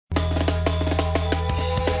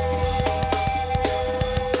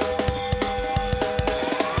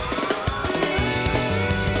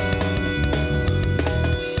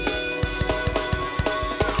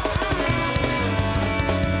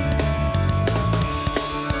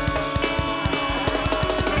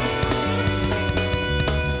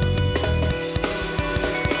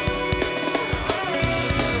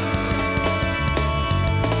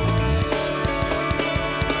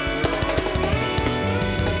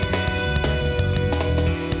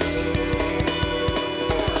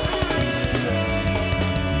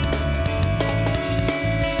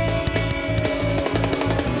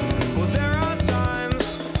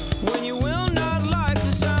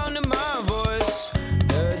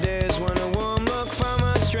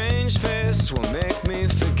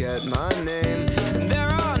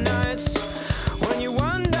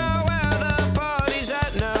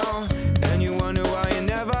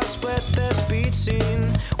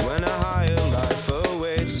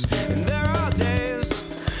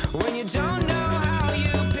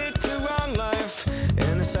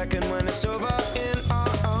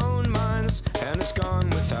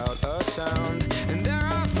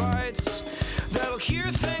hear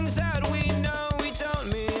things that we know we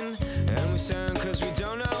don't mean, and we sound cause we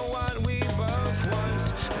don't know what we both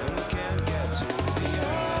want, and we can't get to the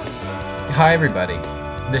other side. Hi, everybody.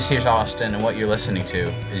 This here's Austin, and what you're listening to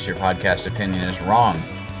is Your Podcast Opinion is Wrong.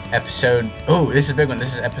 This is a big one.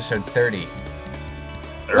 This is episode 30.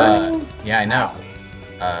 30? Yeah, I know.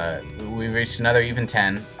 We reached another even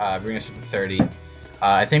 10, bringing us up to 30.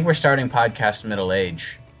 I think we're starting podcast middle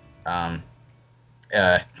age.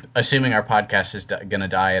 Assuming our podcast is going to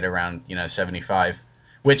die at around, 75.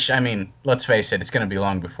 Which, I mean, let's face it, it's going to be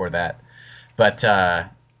long before that. But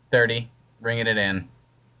 30, bringing it in.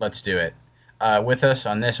 Let's do it. With us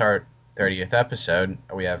on this, our 30th episode,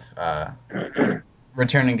 we have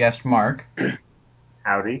returning guest Mark.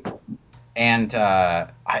 Howdy. And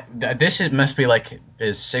must be like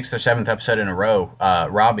his 6th or 7th episode in a row.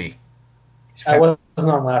 Robbie. I wasn't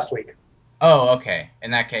on last week. Oh, okay.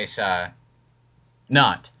 In that case,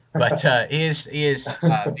 not. But he is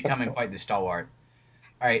becoming quite the stalwart.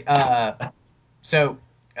 All right. So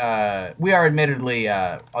we are admittedly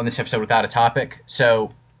on this episode without a topic. So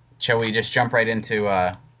shall we just jump right into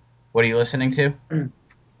what are you listening to?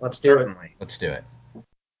 Let's do it. Let's do it.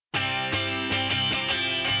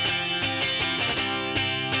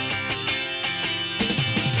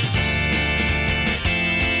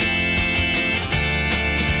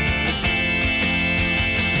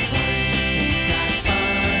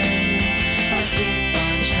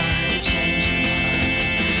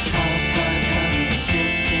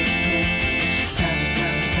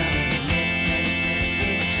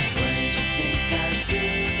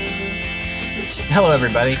 Hello,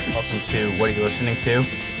 everybody. Welcome to What Are You Listening To?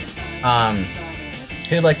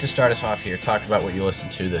 Who'd like to start us off here? Talk about what you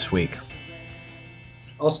listened to this week.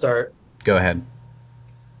 I'll start. Go ahead.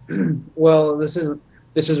 Well, this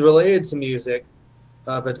is related to music,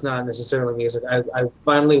 but it's not necessarily music. I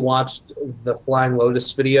finally watched the Flying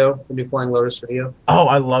Lotus video, the new Flying Lotus video. Oh,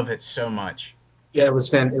 I love it so much. Yeah, it was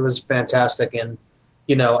fantastic, and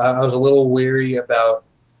I was a little weary about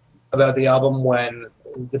the album when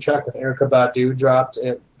the track with Erykah Badu dropped,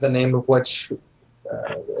 the name of which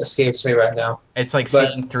escapes me right now. It's like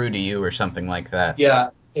Seeing Through to You or something like that. Yeah,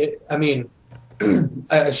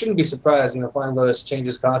 I shouldn't be surprised. Flying Lotus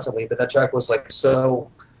changes constantly, but that track was like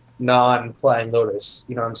so non-Flying Lotus.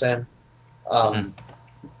 You know what I'm saying?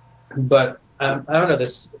 But I don't know.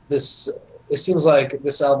 This it seems like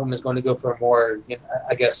this album is going to go for a more,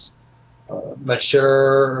 I guess, mature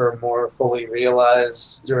or more fully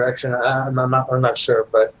realized direction. I'm not sure,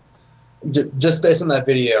 but just based on that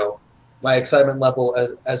video, my excitement level,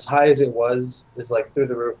 as high as it was, is like through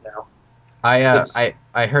the roof now.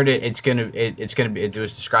 I heard it. It's gonna be. It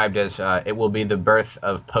was described as it will be the birth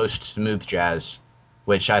of post smooth jazz,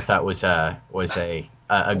 which I thought was a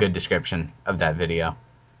good description of that video.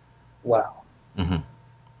 Wow. Mm-hmm.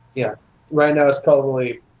 Yeah. Right now, it's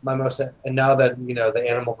probably my most. And now that the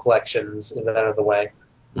Animal Collections is out of the way,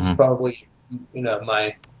 it's probably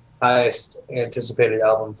my highest anticipated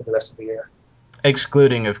album for the rest of the year.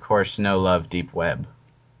 Excluding, of course, No Love, Deep Web.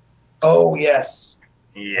 Oh yes.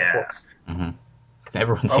 Yes. Mm-hmm.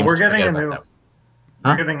 Everyone seems to forget about that.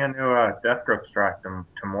 We're getting a new Death Grips track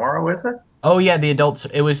tomorrow, is it? Oh yeah, the adults.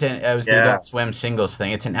 It was the Adult Swim singles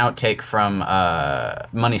thing. It's an outtake from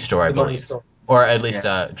Money Store, I believe, or at least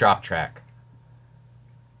a drop track.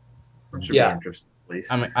 Which should be interesting, at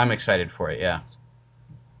least. I'm excited for it. Yeah.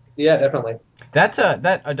 Yeah, definitely.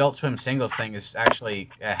 That Adult Swim singles thing is actually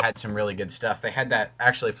had some really good stuff. They had that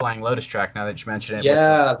actually Flying Lotus track. Now that you mention it.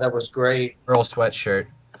 Yeah, that was great. Earl Sweatshirt.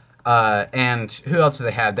 And who else did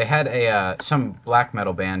they have? They had some black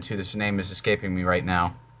metal band who this name is escaping me right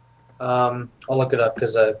now. I'll look it up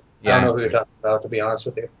because I don't know who you're talking about, to be honest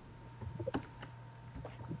with you.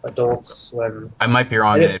 Adult Swim. I might be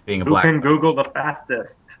wrong in it being a black. Who can Google the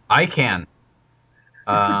fastest? I can.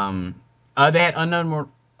 They had unknown.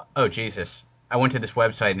 Oh Jesus! I went to this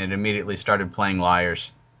website and it immediately started playing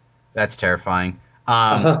Liars. That's terrifying.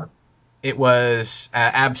 It was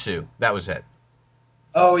Absu. That was it.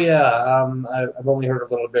 Oh yeah. I've only heard a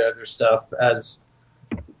little bit of their stuff as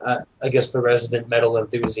I guess the resident metal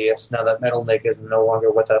enthusiast. Now that Metal Nick is no longer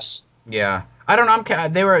with us. Yeah, I don't know.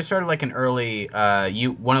 They were sort of like an early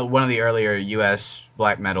one of the earlier U.S.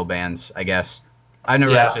 black metal bands, I guess. I've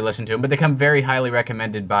never actually listened to them, but they come very highly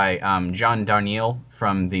recommended by John Darnielle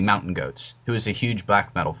from the Mountain Goats, who is a huge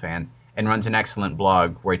black metal fan and runs an excellent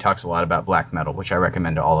blog where he talks a lot about black metal, which I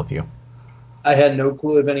recommend to all of you. I had no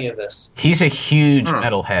clue of any of this. He's a huge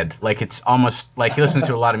metalhead. Like, it's almost like he listens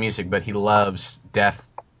to a lot of music, but he loves death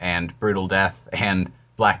and brutal death and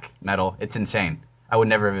black metal. It's insane. I would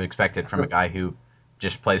never have expected from a guy who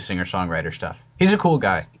just plays singer-songwriter stuff. He's a cool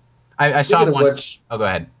guy. I saw Speaking him of once. which, Oh, go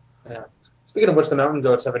ahead. yeah. Speaking of which, the Mountain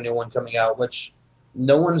Goats have a new one coming out, which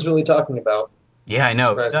no one's really talking about. Yeah, I know.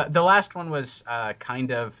 Surprising. The last one was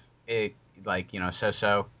kind of like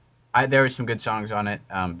so. There were some good songs on it,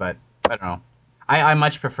 but I don't know. I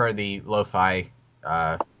much prefer the lo-fi,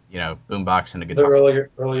 boombox and the The guitar.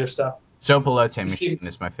 earlier stuff. Sopalote You see, Machine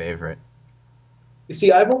is my favorite.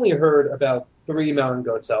 I've only heard about 3 Mountain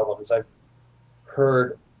Goats albums.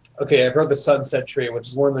 Heard, I've heard the Sunset Tree, which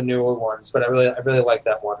is one of the newer ones, but I really like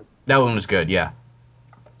that one. That one was good. Yeah,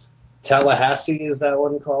 Tallahassee is that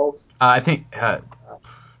one called? I think.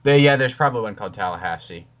 There's probably one called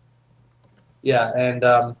Tallahassee. Yeah, and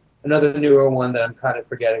another newer one that I'm kind of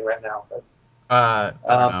forgetting right now. But I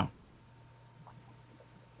don't know.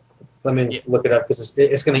 let me Yeah. look it up because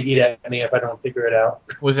it's going to eat at me if I don't figure it out.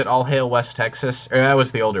 Was it All Hail West Texas? Or that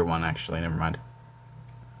was the older one, actually. Never mind.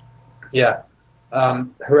 Yeah,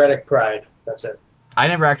 Heretic Pride. That's it. I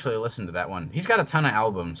never actually listened to that one. He's got a ton of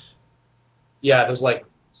albums. Yeah, there's like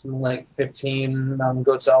something like 15 Mountain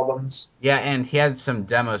Goats albums. Yeah, and he had some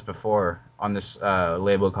demos before on this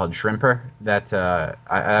label called Shrimper that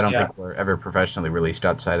I don't Yeah. think were ever professionally released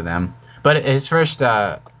outside of them. But his first,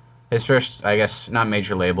 I guess, not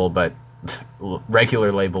major label, but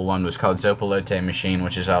regular label one was called Zopalote Machine,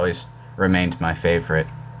 which has always remained my favorite.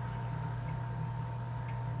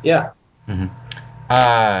 Yeah, hmm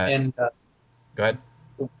Uh, and Go ahead.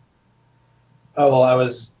 oh well, I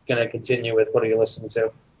was gonna continue with what are you listening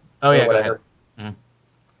to Oh or yeah, go ahead. whatever.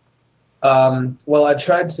 Mhm. Well, I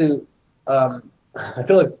tried to. I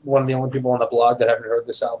feel like one of the only people on the blog that haven't heard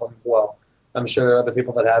this album. Well, I'm sure there are other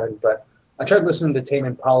people that haven't, but I tried listening to Tame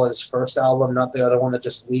Impala's first album, not the other one that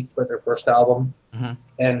just leaked, but their first album. Mhm.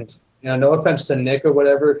 And no offense to Nick or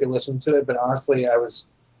whatever if you listen to it, but honestly, I was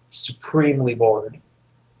supremely bored.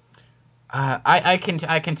 I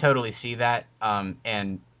can totally see that.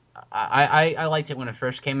 And I liked it when it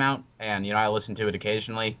first came out, and I listened to it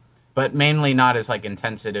occasionally, but mainly not as like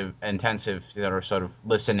intensive sort of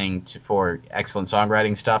listening to for excellent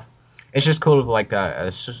songwriting stuff. It's just cool to like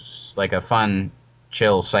like a fun,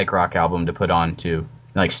 chill psych rock album to put on to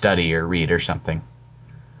like study or read or something.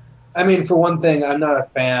 I mean, for one thing, I'm not a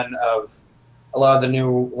fan of a lot of the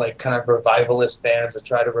new like kind of revivalist bands that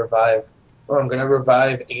try to revive. Oh, I'm gonna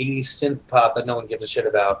revive '80s synth pop that no one gives a shit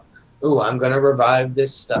about. Ooh, I'm gonna revive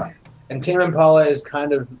this stuff. And Tame Impala is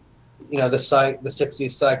kind of, the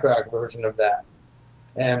 '60s psych rock version of that.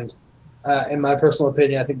 And in my personal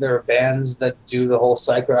opinion, I think there are bands that do the whole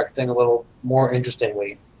psych rock thing a little more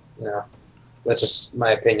interestingly. You know, that's just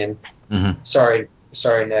my opinion. hmm Sorry,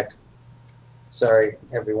 Nick. Sorry,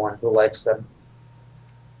 everyone who likes them.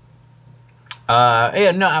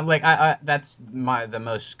 Yeah, no, I'm like that's the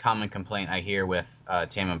most common complaint I hear with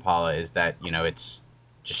Tame Impala is that it's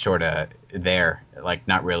just sort of there, like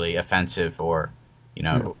not really offensive or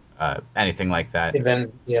anything like that.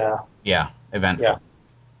 Even yeah, Yeah, yeah. eventful.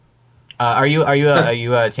 Are you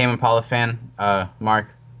a Tame Impala fan, Mark?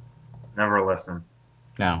 Never listen.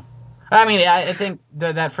 No. I mean, I think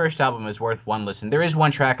that first album is worth one listen. There is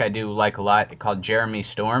one track I do like a lot called Jeremy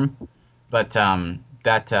Storm, but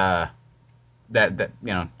that's about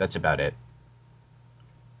it.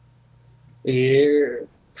 Yeah.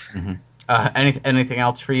 hmm anything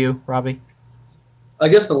else for you, Robbie? I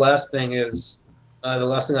guess the last thing is I'd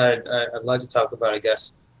like to talk about. I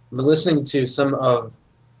guess I'm listening to some of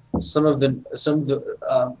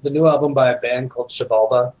the new album by a band called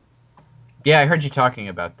Shabalba. Yeah, I heard you talking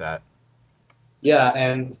about that. Yeah,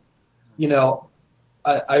 and you know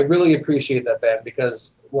I really appreciate that band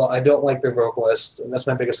because well I don't like their vocalist and that's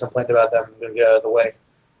my biggest complaint about them. I'm gonna get out of the way.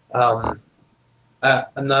 Um,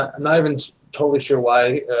 I'm not even totally sure why.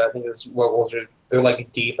 I think his vocals they're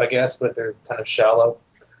like deep I guess but they're kind of shallow.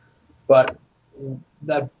 But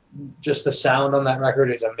that just the sound on that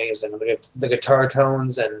record is amazing. The guitar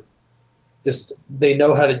tones and just they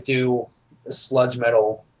know how to do sludge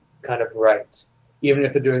metal kind of right, even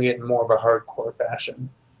if they're doing it in more of a hardcore fashion.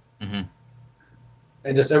 hmm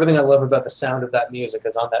And just everything I love about the sound of that music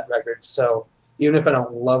is on that record. So even if I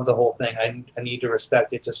don't love the whole thing, I need to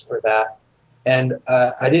respect it just for that. And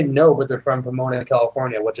I didn't know, but they're from Pomona,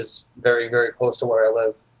 California, which is very, very close to where I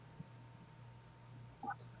live.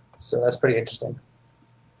 So that's pretty interesting.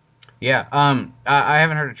 Yeah. I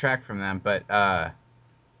haven't heard a track from them, but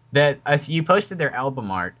that you posted their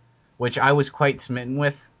album art, which I was quite smitten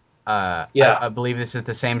with. I Yeah. believe this is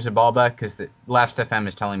the same Zabalba because the Last FM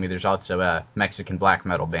is telling me there's also a Mexican black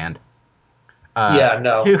metal band. Yeah,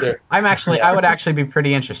 no. Who They're, I yeah. would actually be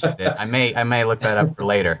pretty interested in. I may look that up for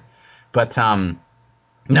later, but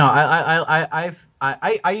no,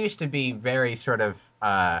 I used to be very sort of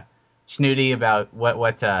snooty about what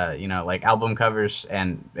like album covers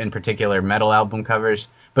and in particular metal album covers.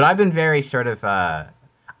 But I've been very sort of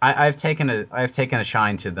I've taken a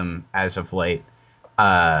shine to them as of late.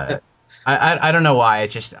 Uh, I don't know why.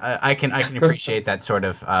 It's just I can appreciate that sort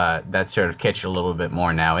of kitsch a little bit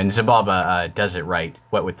more now. And Zababa does it right.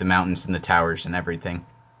 What with the mountains and the towers and everything.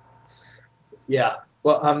 Yeah.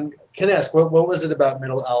 Well, can I ask what was it about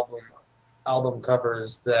metal album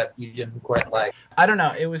covers that you didn't quite like? I don't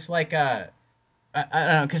know. It was like I don't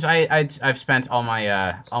know because I've spent all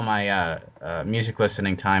my music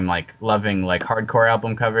listening time like loving like hardcore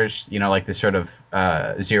album covers. You know, like the sort of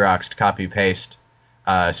Xeroxed copy paste,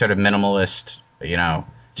 sort of minimalist. You know,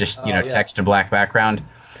 just Oh, yeah. text to black background,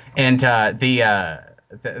 and the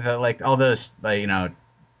like all those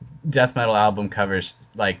death metal album covers,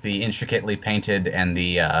 like the intricately painted and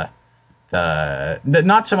the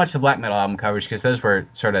not so much the black metal album covers because those were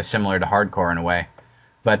sort of similar to hardcore in a way,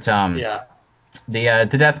 but Yeah.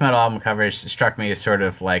 the death metal album covers struck me as sort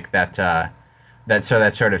of like that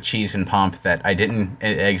sort of cheese and pomp that I didn't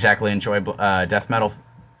exactly enjoy death metal,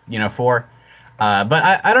 for. But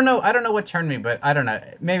I don't know what turned me, but I don't know.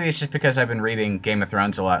 Maybe it's just because I've been reading Game of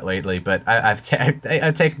Thrones a lot lately, but I've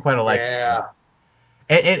taken quite a liking to it. Yeah.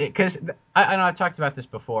 Because I know I've talked about this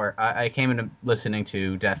before. I came into listening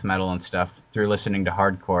to death metal and stuff through listening to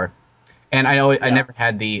hardcore, and I know I Yeah. never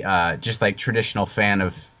had the just like traditional fan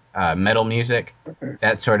of metal music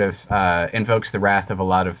that sort of invokes the wrath of a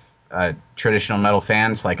lot of traditional metal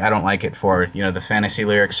fans. Like I don't like it for the fantasy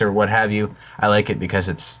lyrics or what have you. I like it because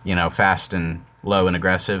it's fast and low and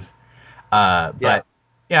aggressive. Yeah. But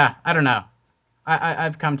yeah, I don't know.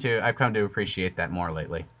 I've come to appreciate that more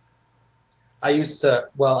lately. I used to.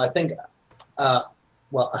 Well, I think.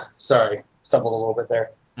 Sorry, stumbled a little bit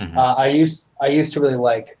there. Hmm. I used to really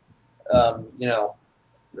like. You know,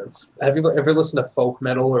 have you ever listened to folk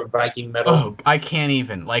metal or Viking metal? Oh, I can't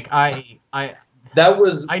even. Like That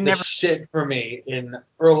was I the never. shit for me in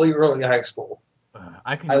early high school.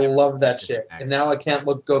 I could I never love that listen shit, to and now I can't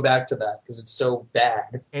go back to that because it's so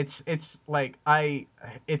bad. It's like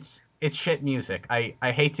it's shit music. I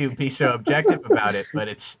hate to be so objective about it, but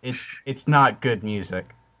it's not good music.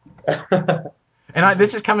 And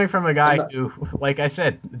this is coming from a I'm guy not. who, like I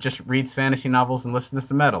said, just reads fantasy novels and listens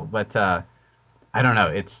to metal. But I don't know.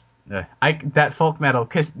 It's I that folk metal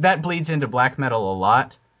because that bleeds into black metal a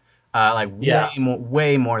lot. Like Yeah.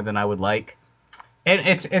 way more than I would like. And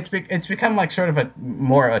it's become like sort of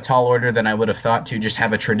a tall order than I would have thought to just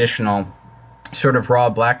have a traditional sort of raw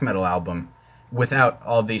black metal album without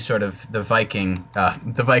all the sort of the Viking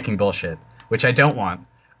bullshit, which I don't want.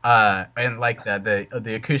 And like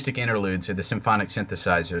the acoustic interludes or the symphonic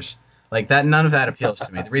synthesizers, like that, none of that appeals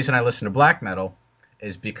to me. The reason I listen to black metal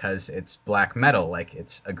is because it's black metal, like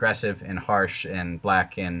it's aggressive and harsh and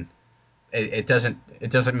black, and it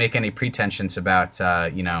doesn't make any pretensions about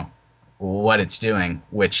what it's doing,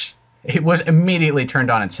 which it was immediately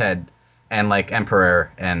turned on its head, and like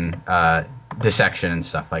Emperor and Dissection and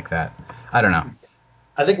stuff like that. I don't know.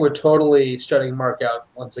 I think we're totally shutting Mark out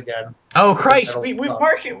once again. Oh For Christ, metal we talk.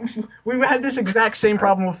 Mark, we had this exact same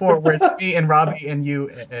problem before, where it's me and Robbie and you.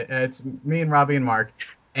 It's me and Robbie and Mark,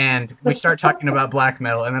 and we start talking about black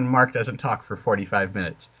metal, and then Mark doesn't talk for 45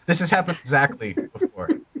 minutes. This has happened exactly before.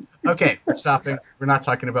 Okay, we're stopping. We're not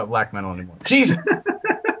talking about black metal anymore. Jesus,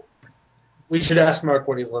 We should ask Mark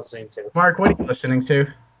what he's listening to. Mark, what are you listening to?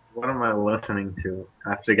 What am I listening to? I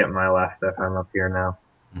have to get my last FM up here now.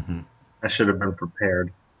 Mm-hmm. I should have been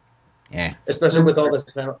prepared. Yeah. Especially with all this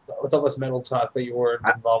metal talk that you weren't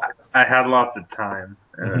involved with. I had lots of time.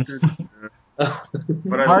 Mm-hmm.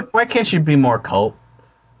 What I Mark, listen, why can't you be more cult?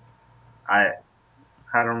 I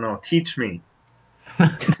I don't know. Teach me.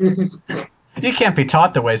 You can't be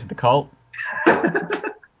taught the ways of the cult.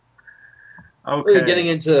 Well, you're Okay.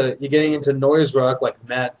 getting into noise rock like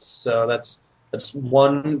Mets, so that's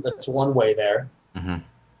one way there. Mm-hmm.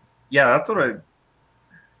 Yeah, that's what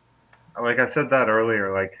like. I said that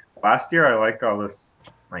earlier. Like last year, I liked all this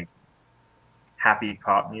like happy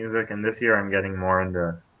pop music, and this year I'm getting more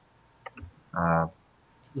into uh,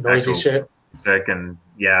 Noisy actual shit. music and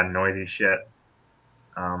yeah, noisy shit.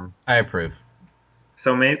 I approve.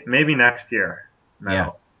 So maybe next year, Yeah.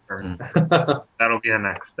 metal, or Mm. that'll be the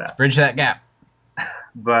next Let's step. bridge that gap.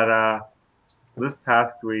 But this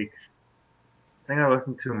past week, I think I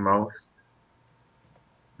listened to most.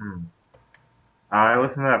 Hmm, I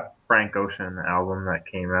listened to that Frank Ocean album that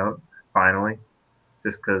came out finally,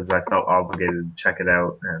 just because I felt obligated to check it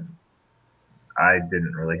out, and I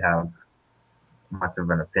didn't really have much of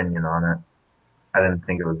an opinion on it. I didn't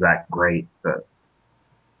think it was that great, but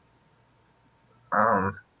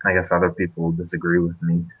I guess other people disagree with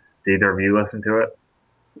me. Did either of you listen to it?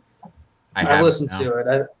 I I've haven't. listened No. to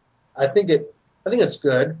it. I think it's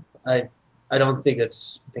good. I don't think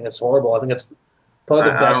it's horrible. I think it's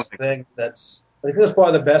probably the I don't best think. thing that's. I think it's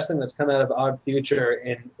probably the best thing that's come out of Odd Future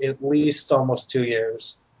in at least almost 2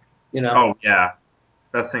 years. You know, Oh yeah,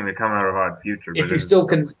 best thing to come out of Odd Future. But if you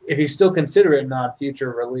still consider it an Odd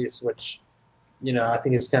Future release, which I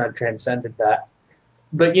think it's kind of transcended that.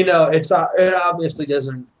 But it obviously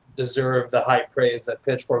doesn't deserve the high praise that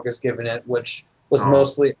Pitchfork has given it, which was Oh.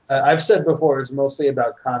 mostly I've said before, it's mostly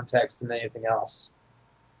about context than anything else.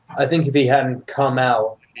 I think if he hadn't come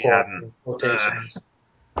out, He hadn't. in quotations,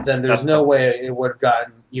 then there's no way it would have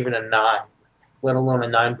gotten even a 9, let alone a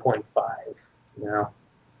 9.5. You know.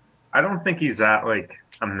 I don't think he's that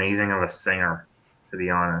amazing of a singer, to be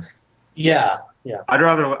honest. Yeah. I'd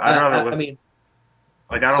rather listen. I mean,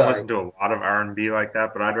 I don't sorry. listen to a lot of R&B like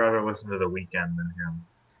that, but I'd rather listen to The Weeknd than him.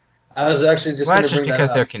 I was actually just Well, going that's to just bring because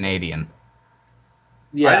that they're up. Canadian.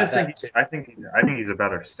 Yeah, I just that think too. I think he's a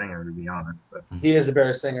better singer, to be honest. But He is a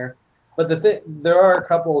better singer. But there are a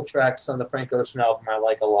couple of tracks on the Frank Ocean album I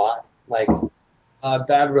like a lot. Like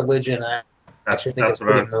Bad Religion, I actually think it's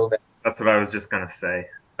pretty moving. That's what I was just gonna say.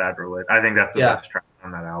 Bad Religion. I think that's the best track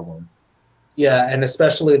on that album. Yeah, and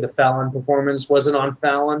especially the Fallon performance. Was it on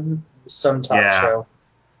Fallon? Some talk show.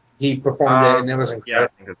 He performed it, and it was incredible. Yeah, I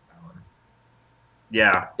think it's Fallon.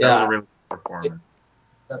 Yeah, that was a really good performance.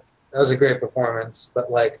 That was a great performance. But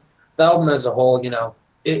the album as a whole,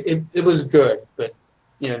 it was good, but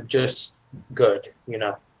just good.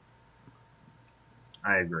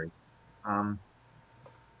 I agree.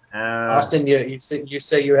 Austin, you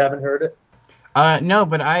say you haven't heard it? No,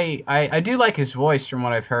 but I do like his voice from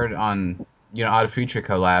what I've heard on Odd Future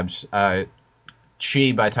collabs.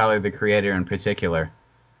 She by Tyler the Creator in particular.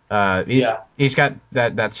 He's got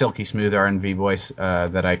that silky smooth R&B voice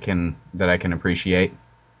that I can appreciate.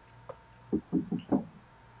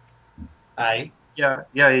 Yeah,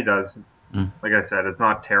 he does. It's like I said, it's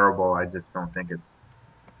not terrible. I just don't think it's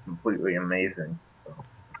completely amazing. So,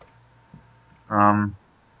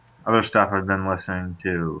 other stuff I've been listening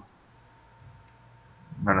to.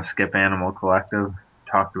 I'm gonna skip Animal Collective.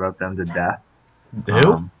 Talked about them to death.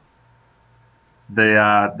 Who?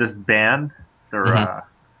 This band, they're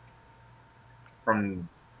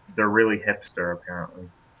they're really hipster apparently.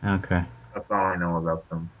 Okay. That's all I know about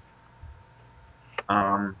them.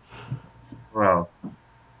 What else?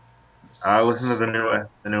 I listened to the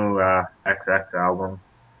new XX album.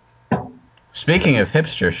 Speaking of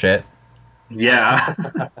hipster shit. Yeah.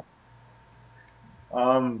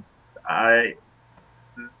 I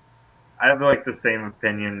have the same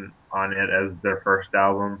opinion on it as their first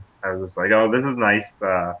album. I was just like, oh, this is nice,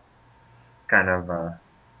 kind of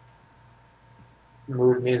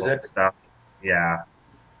mood music stuff. Yeah,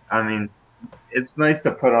 I mean, it's nice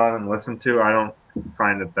to put on and listen to. I don't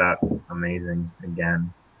find it that amazing.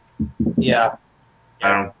 Again, yeah.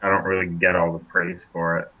 I don't really get all the praise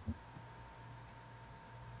for it.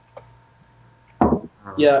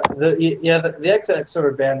 The XX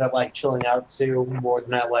sort of band I like chilling out to more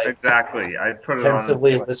than I like exactly. I put it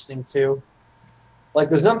intensively on listening to.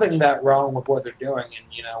 There's nothing that wrong with what they're doing,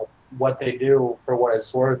 and what they do for what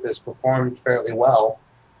it's worth is performed fairly well,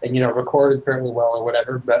 and recorded fairly well or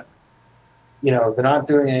whatever. But they're not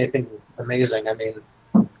doing anything amazing.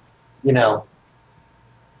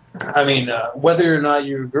 Whether or not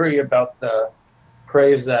you agree about the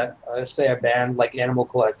praise that say a band like Animal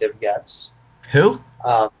Collective gets. Who?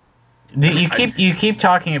 You keep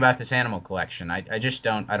talking about this Animal Collection. I just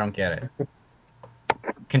don't get it.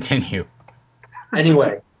 Continue.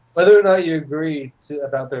 Anyway, whether or not you agree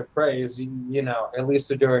about their praise, at least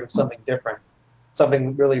they're doing something different,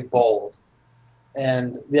 something really bold.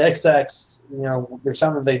 And the XX, there's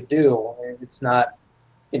something they do. It's not,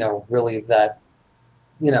 really that,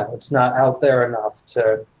 it's not out there enough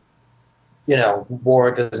to,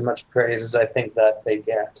 warrant as much praise as I think that they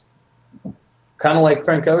get. Kind of like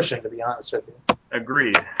Frank Ocean, to be honest with you.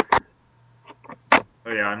 Agreed.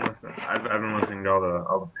 Oh yeah, I'm listening. I've been listening to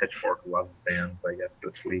all the Pitchfork love bands, I guess,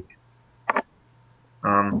 this week.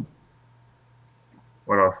 What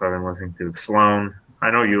else have I been listening to? Sloan. I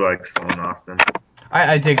know you like Sloan, Austin.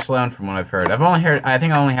 I dig Sloan from what I've heard. I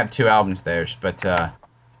think I only have 2 albums theirs, but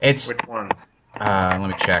it's. Which ones? Let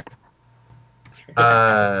me check.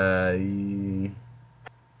 I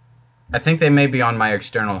think they may be on my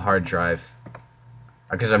external hard drive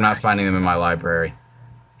because I'm not finding them in my library.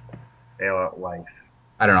 Bailout Life.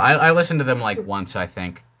 I don't know. I listened to them once, I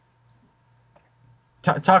think.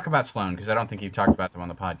 Talk about Sloan, because I don't think you've talked about them on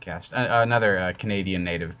the podcast. Another Canadian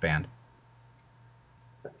native band.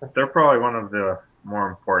 They're probably one of the more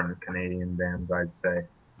important Canadian bands, I'd say.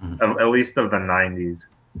 at least of the '90s.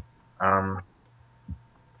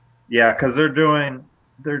 Yeah, because they're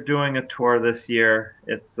doing a tour this year.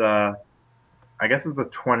 It's I guess it's the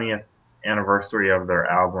 20th anniversary of their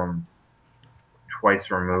album Twice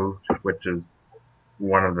Removed, which is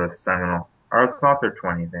one of the seminal. Or it's not their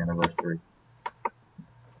 20th anniversary.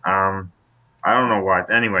 I don't know why.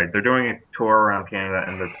 Anyway, they're doing a tour around Canada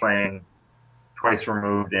and they're playing Twice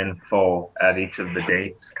Removed in full at each of the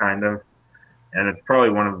dates, kind of. And it's probably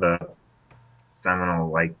one of the seminal,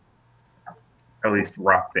 like, at least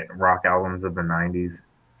rock albums of the '90s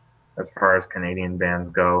as far as Canadian bands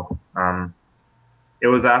go. It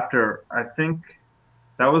was after, I think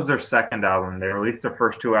that was their second album. They released their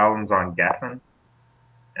first two albums on Geffen,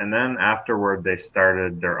 and then afterward they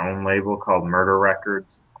started their own label called Murder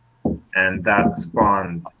Records, and that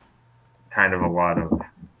spawned kind of a lot of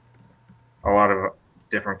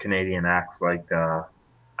different Canadian acts. Like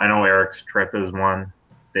I know Eric's Trip is one.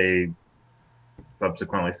 They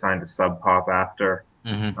subsequently signed to Sub Pop after.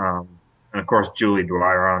 And of course, Julie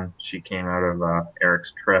Dwyron, she came out of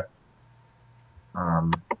Eric's Trip.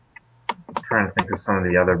 I'm trying to think of some of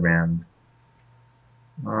the other bands.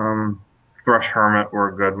 Thrush Hermit were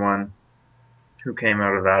a good one, who came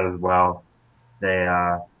out of that as well. They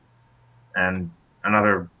and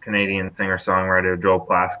another Canadian singer-songwriter, Joel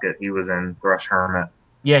Plaskett, he was in Thrush Hermit.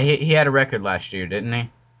 Yeah, he had a record last year, didn't he?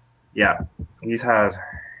 Yeah, he's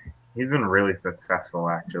been really successful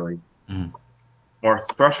actually. Or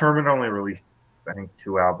Thrush Hermit only released, I think,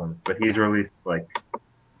 2 albums, but he's released like,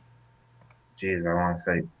 geez, I want to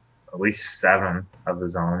say at least 7 of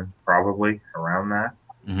his own, probably around that.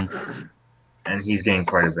 And he's gained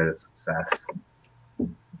quite a bit of success.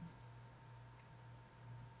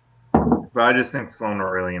 But I just think Sloan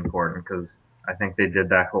are really important because I think they did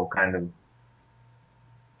that whole kind of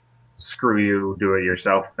screw you, do it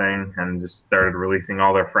yourself thing and just started releasing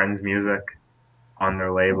all their friends' music on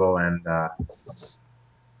their label, and I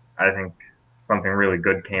think something really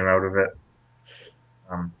good came out of it.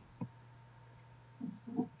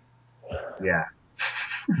 Yeah.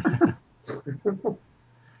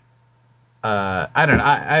 I don't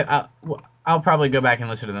know. I'll probably go back and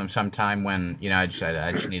listen to them sometime when I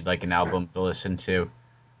just need like an album to listen to.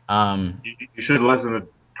 You should listen to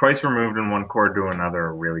Twice Removed and One Chord Do Another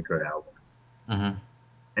are really good albums.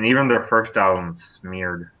 And even their first album,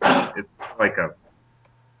 Smeared, it's like a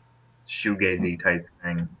shoegazy type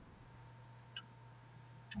thing.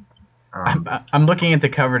 I'm looking at the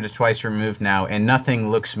cover to Twice Removed now, and nothing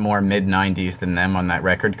looks more mid-'90s than them on that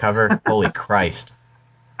record cover. Holy Christ!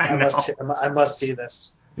 I must see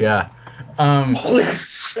this. Yeah. Holy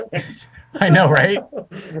shit. I know, right?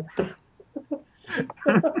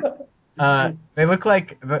 They look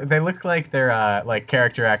like they're like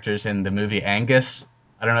character actors in the movie Angus.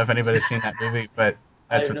 I don't know if anybody's seen that movie, but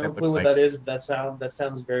I that's have what no they clue look what like. that is, but that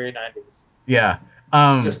sounds very 90s. Yeah.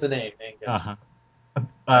 Just the name, Angus. Uh-huh.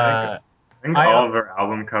 I think all of their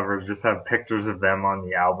album covers just have pictures of them on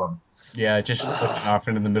the album. Yeah, just looking off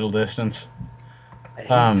into the middle distance. I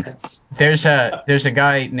hate There's a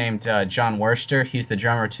guy named John Worster. He's the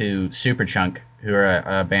drummer to Superchunk, who are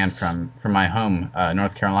a band from my home,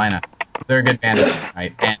 North Carolina. They're a good band,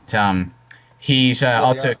 right? And he's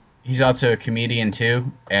also a comedian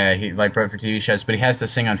too. He like wrote for TV shows, but he has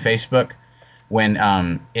this thing on Facebook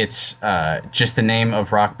when it's just the name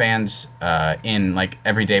of rock bands in like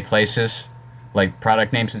everyday places, like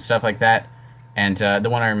product names and stuff like that. And the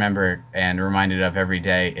one I remember and reminded of every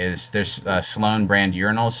day is there's Sloan brand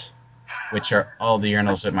urinals, which are all the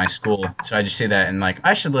urinals at my school. So I just see that and like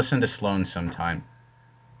I should listen to Sloan sometime.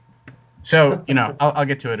 So I'll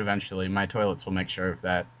get to it eventually. My toilets will make sure of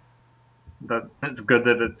that. It's good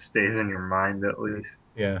that it stays in your mind at least.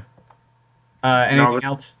 Yeah. Anything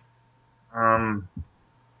else? I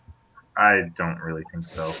don't really think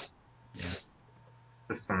so. Yeah.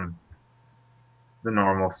 Just the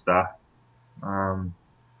normal stuff.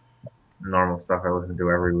 Normal stuff I listen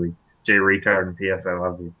to every week. Jay Retard and P.S. I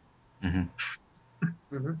Love You.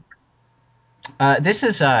 This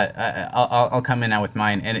is I'll come in now with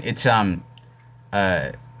mine, and it's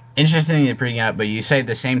interesting to bring up. But you say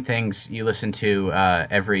the same things you listen to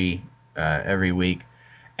every week,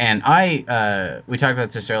 and we talked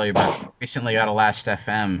about this earlier, but recently got a Last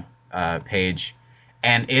FM page,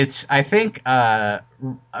 and it's I think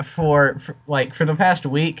for the past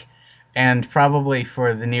week, and probably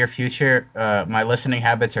for the near future, my listening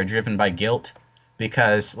habits are driven by guilt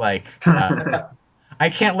because I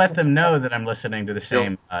can't let them know that I'm listening to the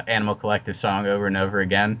same Animal Collective song over and over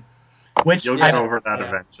again. Which you'll get over that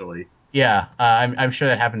eventually. Yeah, I'm sure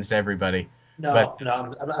that happens to everybody. No,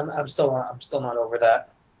 I'm still not over that.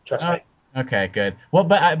 Trust me. Okay, good. Well,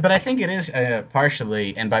 but I think it is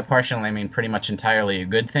partially, and by partially I mean pretty much entirely a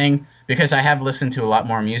good thing because I have listened to a lot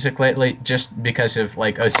more music lately, just because of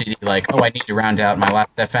like OCD. Like, oh, I need to round out my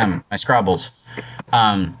last FM, my Scrabbles.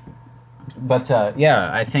 Um, but yeah,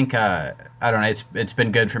 I think I don't know. It's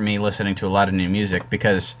been good for me listening to a lot of new music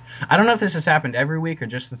because I don't know if this has happened every week or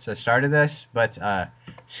just since I started this, but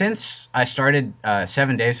since I started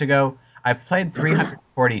 7 days ago, I've played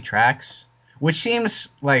 340 tracks, which seems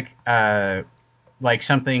like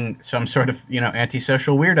something some sort of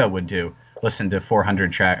antisocial weirdo would do. Listen to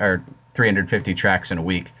 400 track or 350 tracks in a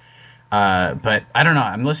week. But I don't know.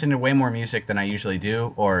 I'm listening to way more music than I usually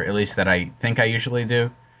do, or at least that I think I usually do.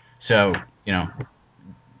 So,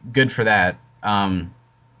 good for that.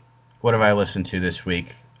 What have I listened to this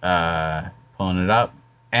week? Pulling it up.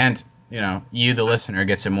 And, you, the listener,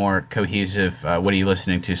 gets a more cohesive what are you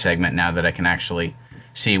listening to segment now that I can actually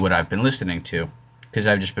see what I've been listening to. Because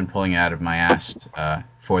I've just been pulling it out of my ass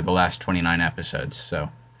for the last 29 episodes. So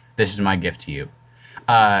this is my gift to you.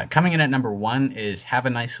 Coming in at number 1 is Have a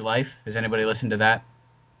Nice Life. Has anybody listened to that?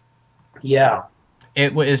 Yeah.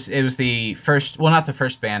 It was the first, well, not the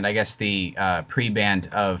first band, I guess the pre-band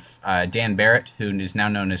of Dan Barrett, who is now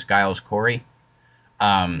known as Giles Corey.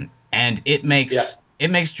 And it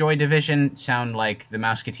makes Joy Division sound like the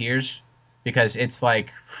Mouseketeers because it's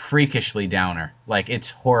like freakishly downer, like it's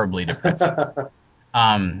horribly depressing.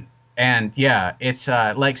 And yeah, it's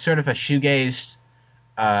like sort of a shoegaze,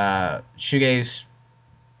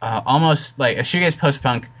 almost like a shoegaze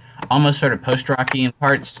post-punk, almost sort of post-rocky in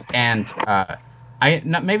parts, and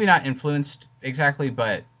maybe not influenced exactly,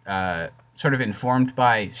 but sort of informed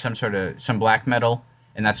by some black metal,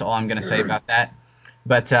 and that's all I'm going to say about that.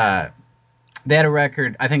 But they had a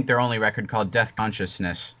record, I think their only record, called Death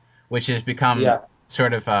Consciousness, which has become Yeah.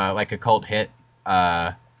 sort of like a cult hit,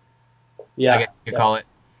 I Yeah. guess you could Yeah. call it.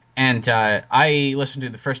 And I listened to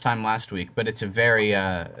it the first time last week, but it's a very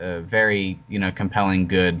compelling,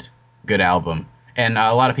 good album. And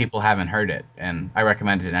a lot of people haven't heard it, and I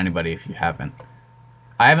recommend it to anybody if you haven't.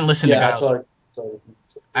 I haven't listened to Yeah. Giles. Totally.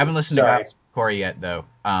 I haven't listened to Sorry. Giles Corey yet, though.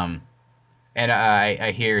 And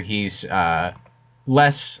I hear he's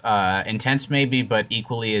less intense, maybe, but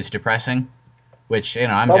equally as depressing. Which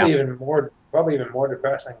I'm down. Probably even more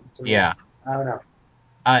depressing to me. Yeah. I don't know.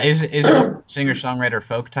 Is it more singer songwriter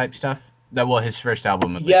folk type stuff? That well, his first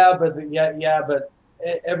album at least. But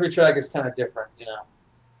every track is kind of different.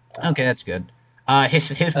 Okay, that's good.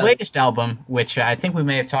 His Uh, latest album, which I think we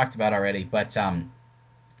may have talked about already, but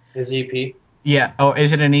his EP. yeah. Oh,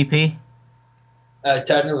 is it an EP?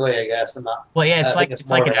 Technically, I guess. Well, yeah, I it's like think it's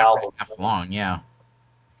it's like more an of an hour and album. a half long. Yeah,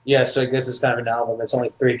 Yeah, so I guess it's kind of an album. It's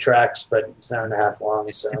only 3 tracks, but it's an hour and a half long.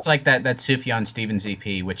 it's So like that Sufjan Stevens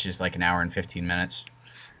EP, which is like an hour and 15 minutes.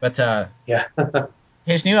 But yeah.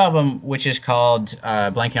 his new album, which is called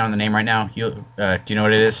blanking on the name right now. Do you know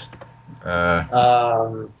what it is? Uh,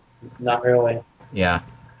 um, Not really. yeah.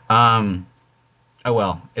 Um, oh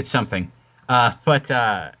well, it's something. But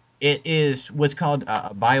it is what's called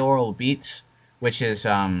Bioral Beats, which is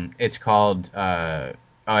it's called oh,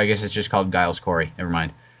 I guess it's just called Giles Corey. Never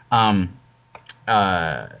mind. Um,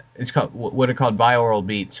 it's called what are called Bioral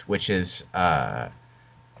Beats, which is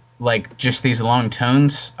like just these long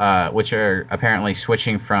tones, which are apparently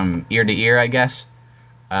switching from ear to ear, I guess.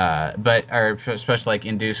 But are supposed to like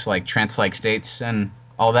induce like trance-like states and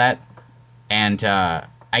all that. And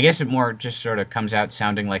I guess it more just sort of comes out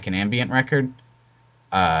sounding like an ambient record,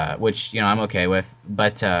 which I'm okay with.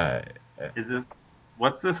 But Is this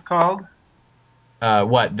what's this called?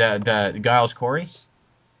 what the Giles Corey?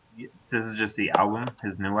 This is just the album,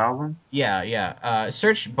 his new album. Yeah, yeah.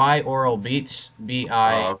 Search Bioral Beats,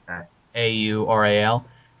 Oh, okay. Biaural,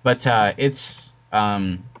 but it's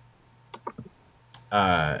uh.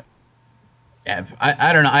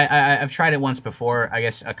 I don't know. I've tried it once before. I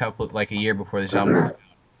guess a year before this album.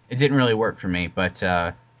 It didn't really work for me, but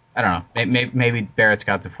I don't know. Maybe Barrett's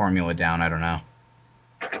got the formula down. I don't know.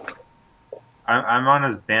 I'm on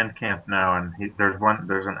his Bandcamp now, and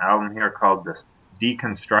there's an album here called this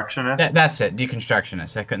Deconstructionist. That's it.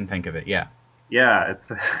 Deconstructionist. I couldn't think of it. Yeah. Yeah,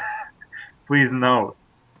 it's please note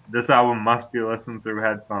this album must be listened through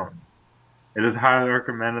headphones. It is highly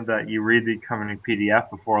recommended that you read the accompanying PDF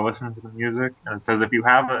before listening to the music. And it says if you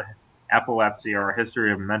have epilepsy or a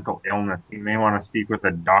history of mental illness, you may want to speak with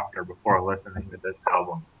a doctor before listening to this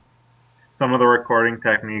album. Some of the recording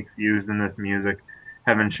techniques used in this music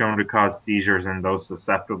have been shown to cause seizures in those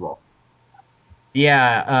susceptible.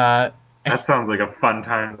 Yeah. That sounds like a fun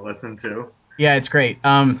time to listen to. Yeah, it's great.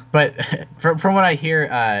 But from what I hear,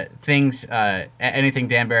 anything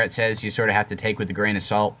Dan Barrett says, you sort of have to take with a grain of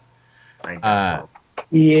salt. I guess so.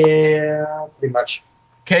 Yeah, pretty much.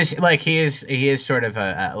 Because like he is sort of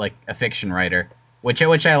a fiction writer, which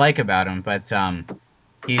I like about him. But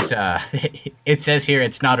he's it says here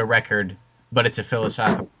it's not a record, but it's a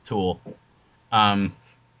philosophical tool. Um,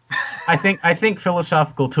 I think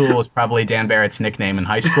philosophical tool was probably Dan Barrett's nickname in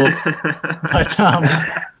high school. But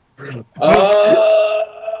Oh,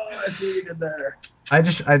 I see what you did there. I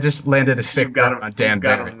just landed a sick You've got burn him. on Dan You've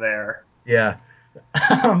got Barrett. him there. Yeah,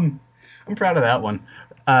 I'm proud of that one.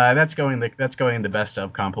 That's going in the best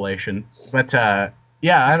of compilation. But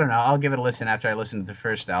yeah, I don't know. I'll give it a listen after I listen to the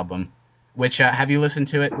first album. Which have you listened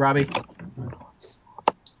to it, Robbie?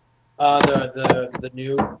 The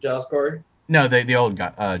new Giles Corey. No, the old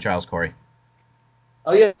Giles Corey.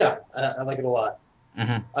 Oh yeah, I like it a lot.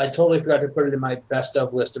 Mm-hmm. I totally forgot to put it in my best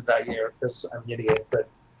of list of that year because I'm an idiot, but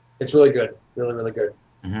it's really good, really, really good,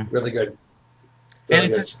 Mm-hmm. really good. And Really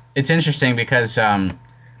good. it's interesting because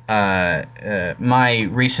my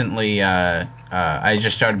recently I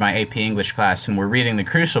just started my AP English class and we're reading The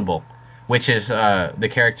Crucible, which is the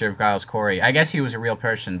character of Giles Corey. I guess he was a real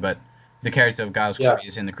person, but the character of Giles Yeah, Corey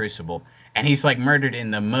is in The Crucible, and he's like murdered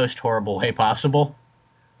in the most horrible way possible.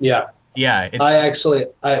 yeah. Yeah, it's Well,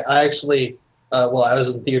 I was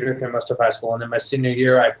in theater through most of high school, and in my senior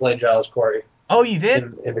year, I played Giles Corey oh, you did?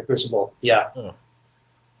 in the Crucible. Yeah, Oh.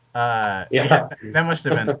 Yeah, yeah. that must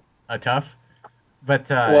have been a tough, but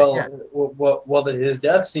yeah, His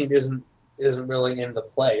death scene isn't really in the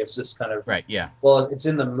play. It's just kind of right, yeah. it's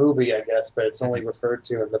in the movie, I guess, but it's Hmm. only referred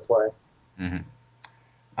to in the play. Hmm.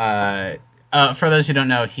 For those who don't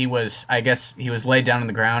know, I guess, he was laid down on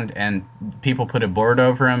the ground, and people put a board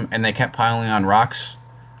over him, and they kept piling on rocks.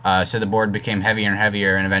 So the board became heavier and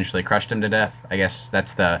heavier, and eventually crushed him to death. I guess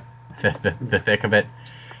that's the thick of it.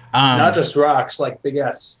 Not just rocks, like big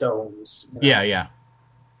ass stones. Yeah, yeah.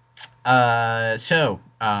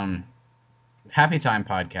 Happy Time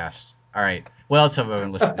podcast. All right. What else have I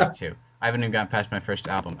been listening to? I haven't even gotten past my first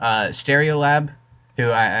album. Stereolab,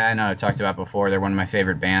 who I know I've talked about before. They're one of my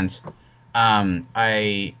favorite bands.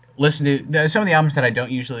 I listen to some of the albums that I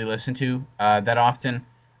don't usually listen to that often,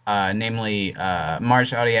 namely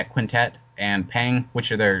Mars Audiac Quintet and Pang,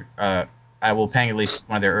 which are I will Pang at least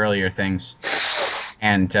one of their earlier things.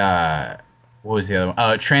 And what was the other one?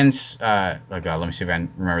 Oh God, let me see if I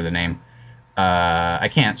can remember the name. I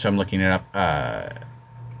can't, so I'm looking it up.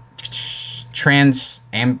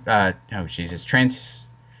 Oh Jesus,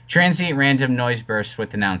 transient random noise bursts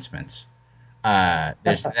with announcements.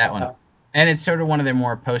 There's that one, and it's sort of one of their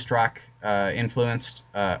more post rock influenced,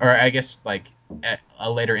 or I guess like a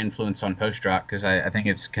later influence on post rock because I think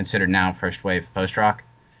it's considered now first wave post rock.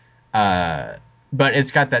 Uh, but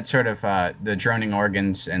it's got that sort of the droning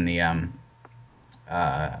organs and the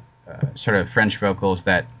sort of French vocals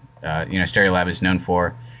that Stereolab is known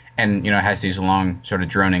for, and it has these long sort of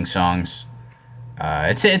droning songs.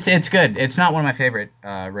 It's good. It's not one of my favorite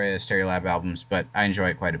Rhea Stereolab albums, but I enjoy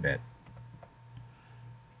it quite a bit.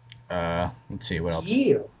 Let's see what else.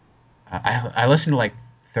 Yeah. I listened to like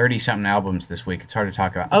 30 something albums this week. It's hard to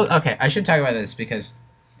talk about. Oh, okay. I should talk about this because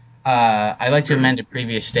I'd like to amend a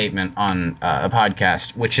previous statement on a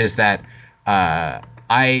podcast, which is that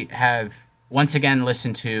I have once again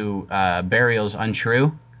listened to Burial's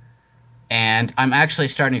Untrue, and I'm actually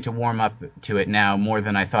starting to warm up to it now more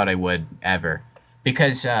than I thought I would ever.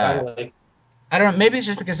 Because Finally. I don't know, maybe it's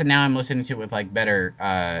just because now I'm listening to it with like better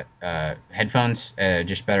headphones,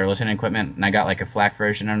 just better listening equipment, and I got like a FLAC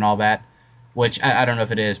version and all that, which I don't know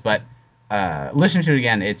if it is, but listen to it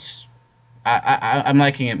again. I'm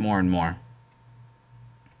liking it more and more.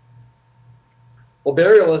 Well,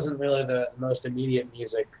 Burial isn't really the most immediate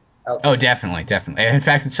music out Oh, there. definitely, definitely. In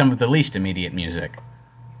fact, it's some of the least immediate music.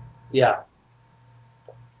 Yeah,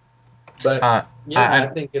 but Uh, yeah, I, I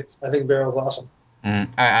think Burial's awesome.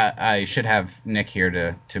 I should have Nick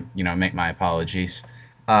here to make my apologies.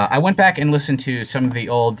 I went back and listened to some of the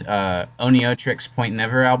old Oniotrix Point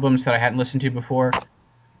Never albums that I hadn't listened to before.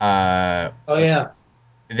 Uh, Oh yeah,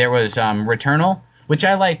 there was Returnal, which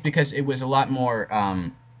I liked because it was a lot more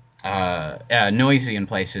noisy in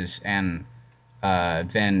places and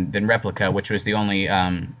than Replica, which was the only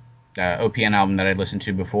OPN album that I'd listened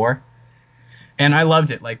to before, and I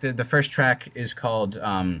loved it. Like the first track is called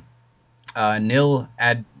Nil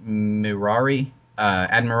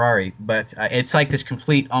Admirari, but it's like this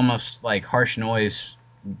complete, almost like harsh noise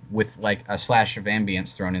with like a slash of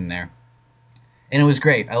ambience thrown in there, and it was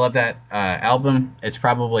great. I love that album.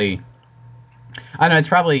 I don't know. It's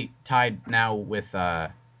probably tied now with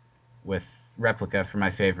Replica for my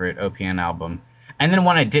favorite OPN album. And then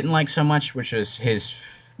one I didn't like so much, which was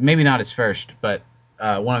maybe not his first, but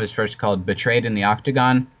one of his first called Betrayed in the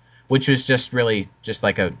Octagon, which was just really just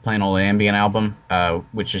like a plain old ambient album,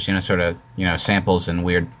 which is sort of samples and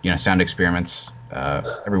weird sound experiments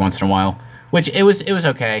every once in a while. Which it was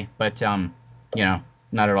okay, but not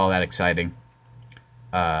at all that exciting.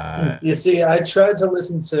 You see, I tried to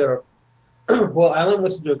listen to. Well, I only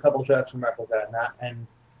listened to a couple tracks from Replica,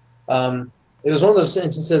 it was one of those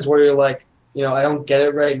instances where you're like, I don't get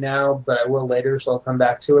it right now, but I will later, so I'll come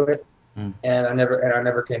back to it. And I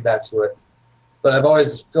never came back to it. But I've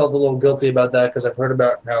always felt a little guilty about that because I've heard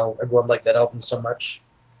about how everyone liked that album so much.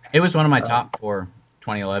 It was one of my top for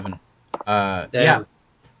 2011. Yeah,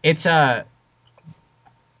 it's I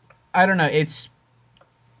don't know.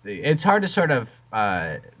 It's hard to sort of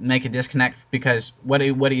make a disconnect because what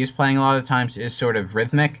he is playing a lot of times is sort of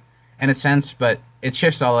rhythmic in a sense, but it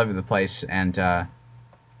shifts all over the place, and I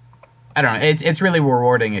don't know. It's really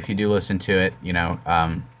rewarding if you do listen to it,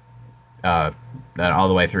 all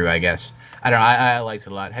the way through. I guess I don't know. I liked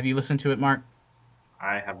it a lot. Have you listened to it, Mark?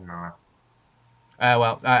 I have not.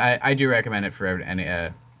 Well, I do recommend it for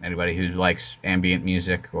anybody who likes ambient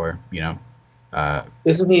music or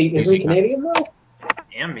isn't he Canadian though?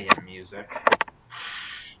 Ambient music.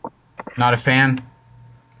 Not a fan.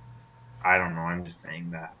 I don't know. I'm just saying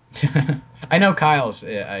that. I know Kyle's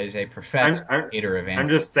is a professed hater of ambient. I'm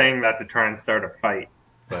just saying that to try and start a fight,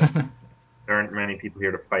 but there aren't many people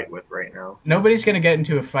here to fight with right now. Nobody's going to get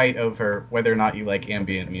into a fight over whether or not you like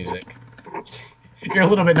ambient music. You're a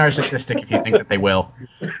little bit narcissistic if you think that they will.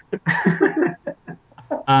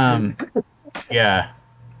 Yeah.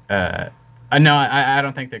 No, I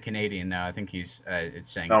don't think they're Canadian. No, I think he's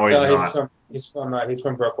it's saying. No, he's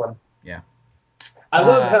from Brooklyn. Yeah. I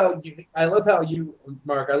love how you,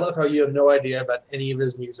 Mark. I love how you have no idea about any of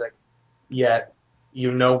his music, yet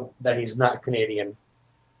you know that he's not Canadian.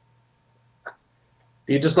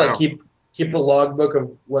 Do you just keep the logbook of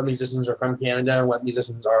what musicians are from Canada and what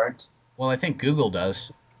musicians aren't? Well, I think Google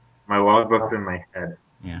does. My logbook's in my head.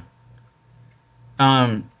 Yeah.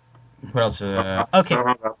 What else? Okay.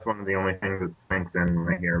 Somehow that's one of the only things that sinks in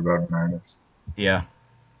when I hear about an artist. Yeah.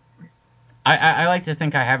 I like to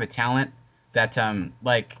think I have a talent that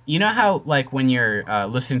how when you're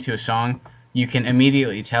listening to a song, you can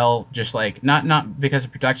immediately tell just not because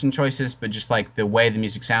of production choices, but just the way the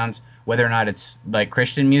music sounds, whether or not it's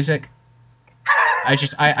Christian music. I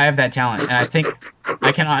have that talent, and I think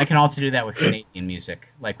I can also do that with Canadian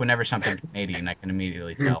music. Whenever something Canadian, I can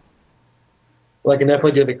immediately tell. Well, I can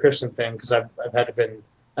definitely do the Christian thing because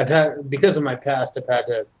because of my past, I've had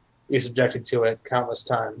to be subjected to it countless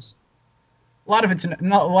times. A lot of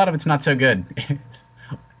it's not so good.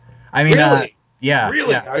 I mean, really? Yeah.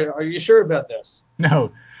 Really? Yeah. Are you sure about this?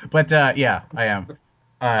 No, but yeah, I am.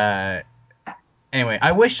 Anyway,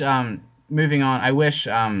 I wish moving on. I wish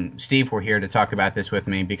Steve were here to talk about this with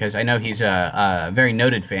me because I know he's a very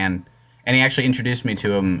noted fan, and he actually introduced me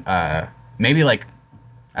to him maybe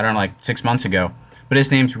I don't know 6 months ago. But his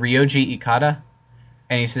name's Ryoji Ikeda,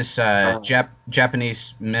 and he's this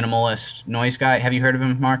Japanese minimalist noise guy. Have you heard of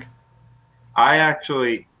him, Mark? I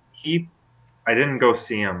didn't go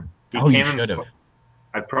see him. You should have.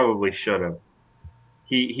 I probably should have.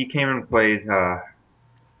 He came and played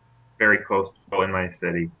very close to in my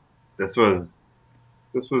city. This was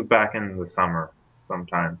back in the summer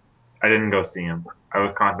sometime. I didn't go see him. I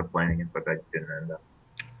was contemplating it, but that didn't end up.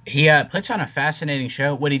 He puts on a fascinating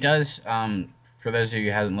show. What he does, for those of you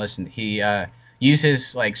who haven't listened, he uses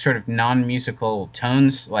sort of non-musical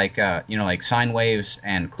tones, like sine waves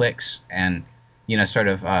and clicks and sort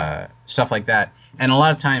of stuff like that. And a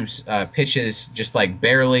lot of times pitches just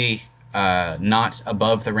barely not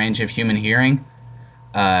above the range of human hearing.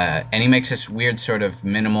 And he makes this weird sort of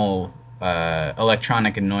minimal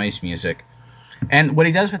electronic and noise music. And what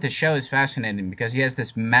he does with the show is fascinating because he has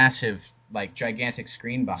this massive, gigantic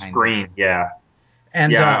screen behind him. Yeah.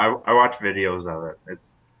 And I watch videos of it.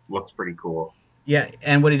 It looks pretty cool. Yeah,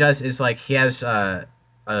 and what he does is he has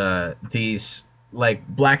these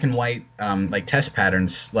black and white test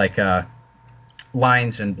patterns,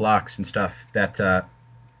 lines and blocks and stuff that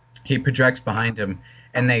he projects behind him,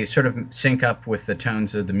 and they sort of sync up with the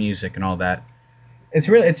tones of the music and all that. It's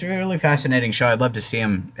a really fascinating show. I'd love to see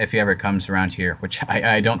him if he ever comes around here, which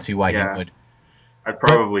I don't see why he would. I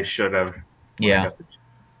probably should have. Yeah. I got the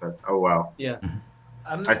chance, but oh well. Yeah.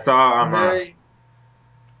 I saw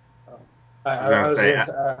I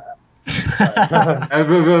was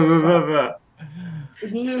going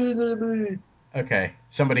to say. Okay,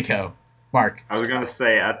 somebody go. Mark. I was going to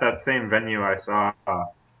say, at that same venue, I saw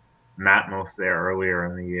Matmos there earlier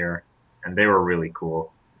in the year, and they were really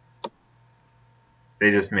cool. They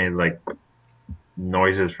just made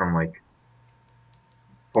noises from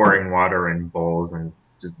pouring water in bowls and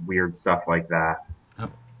just weird stuff like that.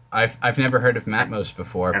 I've never heard of Matmos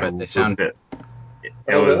before, but And they sound.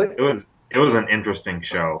 Oh, really? It was an interesting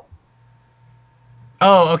show.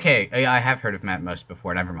 Oh, okay. I have heard of Matmos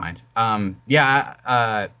before. Never mind.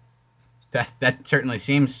 Yeah. That certainly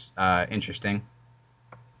seems interesting.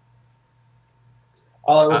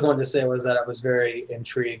 All I was Uh, going to say was that I was very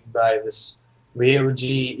intrigued by this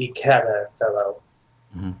Ryoji Ikeda fellow.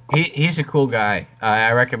 he's a cool guy.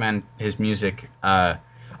 I recommend his music.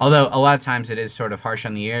 Although a lot of times it is sort of harsh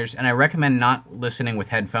on the ears, and I recommend not listening with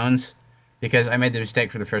headphones because I made the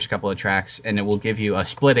mistake for the first couple of tracks, and it will give you a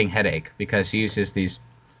splitting headache because he uses these,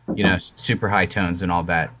 super high tones and all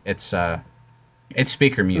that. It's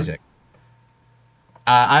speaker music.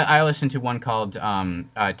 I listened to one called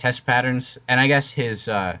Test Patterns, and I guess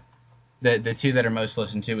the two that are most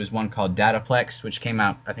listened to is one called Dataplex, which came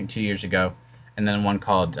out I think 2 years ago, and then one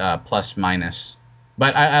called Plus Minus.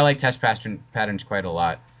 But I like Patterns quite a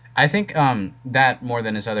lot. I think that more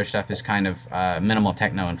than his other stuff is kind of minimal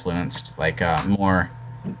techno influenced, like more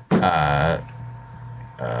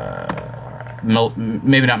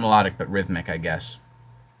maybe not melodic but rhythmic, I guess.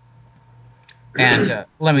 And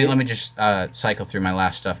let me just cycle through my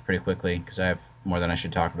last stuff pretty quickly because I have more than I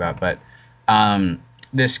should talk about. But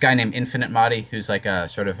this guy named Infinite Modi, who's like a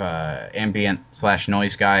sort of ambient /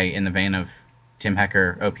 noise guy in the vein of Tim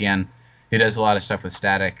Hecker, OPN, who does a lot of stuff with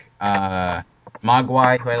static.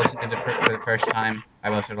 Mogwai, who I listened to for the first time.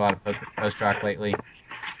 I've listened to a lot of post rock lately.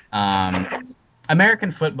 Um, American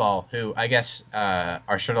Football, who I guess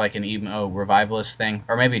are sort of like an emo revivalist thing,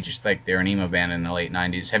 or maybe just like they're an emo band in the late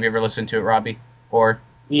 '90s. Have you ever listened to it, Robbie? Or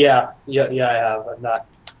Yeah, I have. I'm not,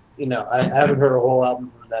 I haven't heard a whole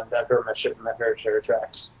album from them, but I've heard my fair share of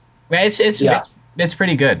tracks. yeah, Yeah, it's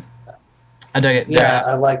pretty good. I dug it. yeah,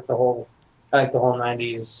 I like the whole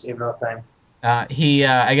 '90s emo thing.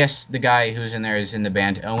 I guess the guy who's in there is in the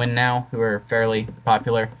band Owen now, who are fairly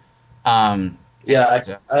popular. Yeah,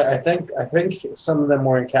 And I think some of them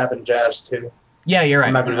were in Cabin Jazz too. yeah, you're I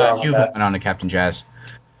right. might be A wrong few on of them that. went on to Captain Jazz.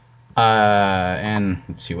 And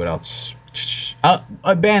let's see what else.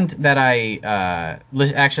 A band that I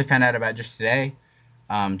actually found out about just today.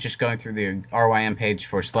 Just going through the RYM page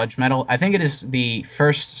for sludge metal. I think it is the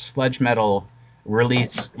first sludge metal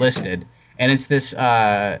release listed, and it's this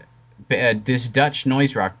Dutch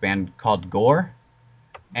noise rock band called Gore,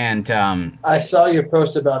 and I saw your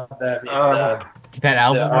post about them in that the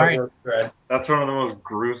album art. artwork thread. That's one of the most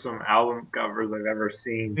gruesome album covers I've ever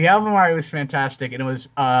seen. The album art was fantastic, and it was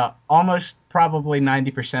almost probably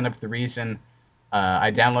 90% of the reason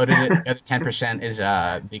I downloaded it. The other 10% is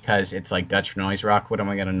because it's like Dutch noise rock. What am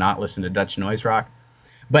I going to not listen to Dutch noise rock?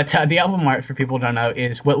 But the album art, for people who don't know,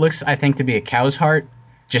 is what looks, I think, to be a cow's heart,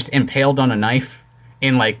 just impaled on a knife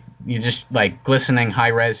in like you just like glistening high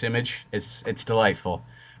res image. It's delightful.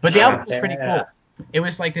 But the album was pretty Yeah. cool. It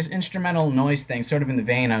was like this instrumental noise thing, sort of in the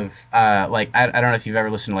vein of like I don't know if you've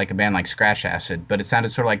ever listened to like a band like Scratch Acid, but it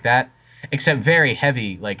sounded sort of like that, except very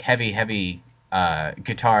heavy, like heavy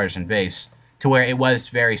guitars and bass, to where it was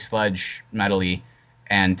very sludge metally.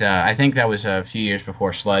 And I think that was a few years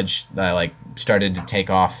before sludge like started to take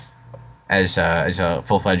off as a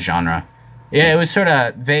full fledged genre. Yeah, it was sort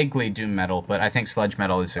of vaguely doom metal, but I think sludge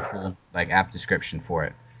metal is a cool like apt description for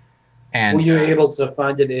it. Were And you able to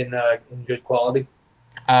find it in good quality?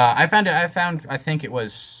 I found it. I think it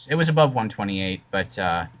was above 128, but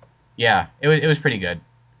yeah, it was pretty good.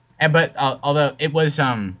 But although it was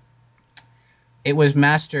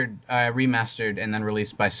mastered, remastered, and then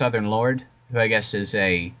released by Southern Lord, who I guess is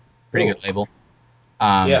a pretty Cool. good label.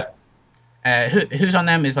 Um, Yeah. who's on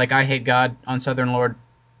them is like I Hate God on Southern Lord.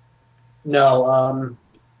 No.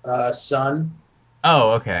 Son.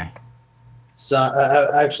 Oh, okay. Son.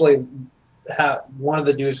 Actually, one of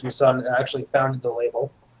the dudes from Sun actually founded the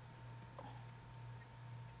label.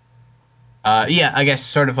 Yeah, I guess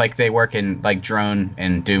sort of like they work in like drone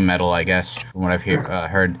and doom metal, I guess, from what I've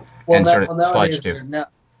heard, Well, and sort of sludge nowadays too.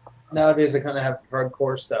 nowadays they kind of have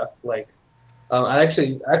hardcore stuff. Like, I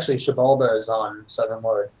actually Shabalda is on Southern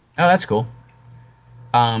Lord. Oh, that's cool.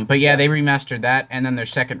 But yeah, Yeah. they remastered that, and then their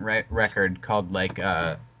second record called like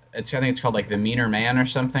I think it's called like The Meaner Man or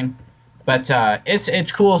something. But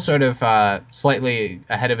it's cool, sort of slightly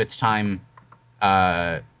ahead of its time,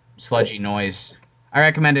 uh, sludgy noise. I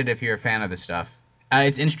recommend it if you're a fan of the stuff.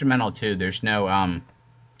 It's instrumental too. There's no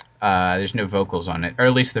vocals on it, or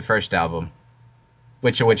at least the first album,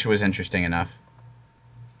 which was interesting enough.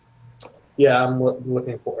 Yeah, I'm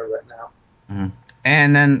looking for it right now. hmm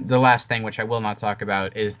And then the last thing, which I will not talk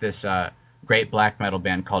about, is this great black metal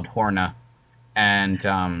band called Horna, and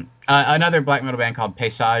another black metal band called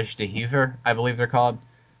Paysage de Hiver, I believe they're called.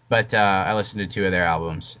 but I listened to 2 of their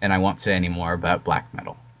albums, and I won't say any more about black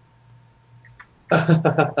metal.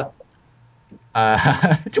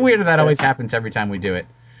 It's weird that always happens every time we do it.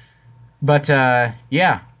 But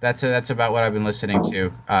yeah, that's about what I've been listening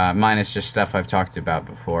to. Minus just stuff I've talked about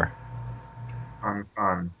before.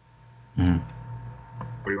 Fun. Mm-hmm.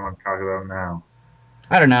 What do you want to talk about now?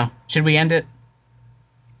 I don't know. Should we end it?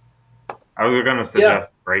 I was gonna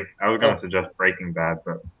suggest suggest Breaking Bad,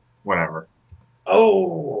 but whatever.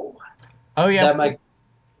 Oh, yeah. that might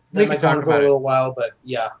We that can might go talk on for a about it. little while, but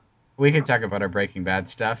yeah. We can talk about our Breaking Bad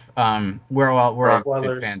stuff. We're all big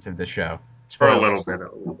Spoilers. fans of the show. For a Spoilers.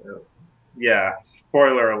 little bit. Yeah,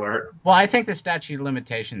 spoiler alert. Well, I think the statute of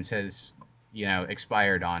limitations has,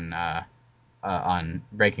 expired on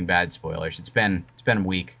Breaking Bad spoilers. It's been a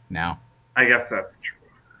week now. I guess that's true.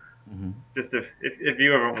 Mm-hmm. Just if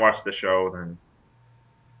you haven't watched the show, then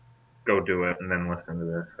go do it and then listen to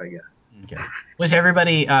this, I guess. Okay. Was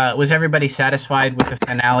everybody satisfied with the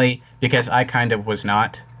finale? Because I kind of was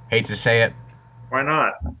not. Hate to say it. Why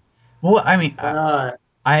not? Well, I mean, Why not?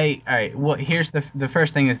 all right. Well, here's the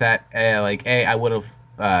first thing is that I would have.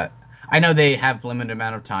 I know they have limited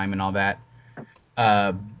amount of time and all that.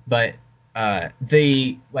 But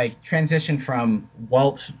the transition from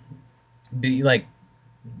Walt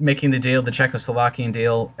making the deal, the Czechoslovakian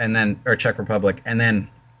deal, and then or Czech Republic, and then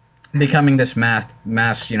becoming this meth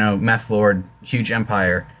lord, huge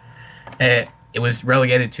empire. It was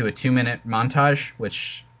relegated to a 2-minute montage,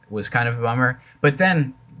 which was kind of a bummer. But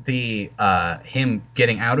then him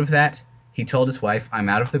getting out of that, he told his wife, "I'm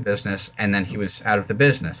out of the business," and then he was out of the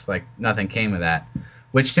business. Like nothing came of that.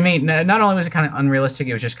 Which to me, not only was it kind of unrealistic,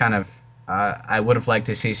 it was just kind of I would have liked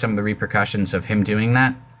to see some of the repercussions of him doing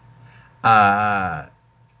that.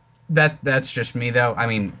 That's just me though. I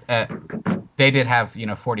mean, they did have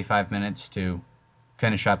 45 minutes to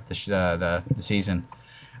finish up the season,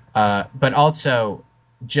 but also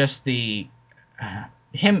just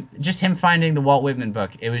him finding the Walt Whitman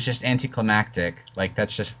book. It was just anticlimactic. Like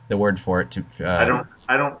that's just the word for it. I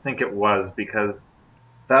don't think it was, because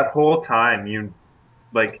that whole time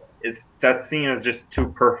that scene is just too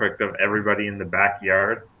perfect of everybody in the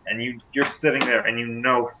backyard, and you're sitting there and you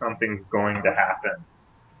know something's going to happen.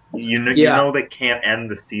 You know they can't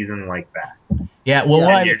end the season like that. Yeah, well,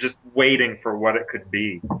 and you're just waiting for what it could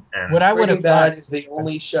be. And what I would have Breaking thought Bad is the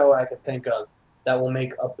only show I could think of that will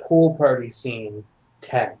make a pool party scene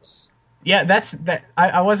tense. Yeah,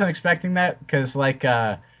 I wasn't expecting that because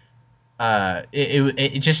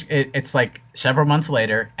it's like several months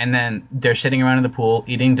later, and then they're sitting around in the pool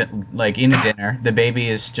eating dinner. The baby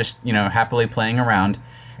is just happily playing around.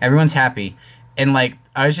 Everyone's happy, and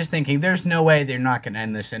I was just thinking, there's no way they're not going to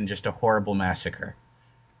end this in just a horrible massacre.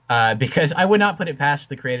 Because I would not put it past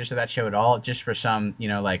the creators of that show at all, just for some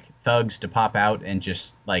thugs to pop out and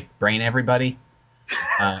just brain everybody.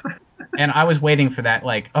 And I was waiting for that,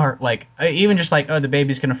 even just the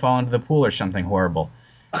baby's gonna fall into the pool or something horrible.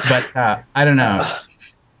 But I don't know.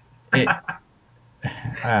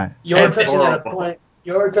 You're touching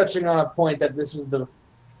on a point that this is the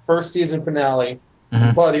first season finale,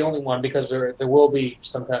 Mhm. probably the only one, because there will be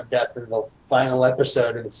some kind of death in the final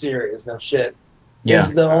episode in the series. No shit. Yeah.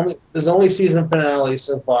 There's only season finale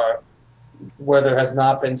so far where there has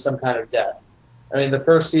not been some kind of death. I mean, the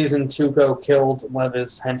first season, Tuco killed one of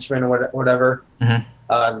his henchmen or whatever.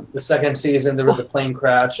 Mm-hmm. The second season, there was a plane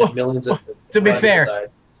crash and millions of to be fair,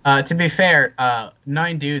 died.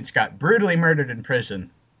 9 dudes got brutally murdered in prison,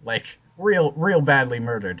 real badly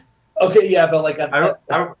murdered. Okay, yeah, but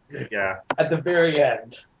at the very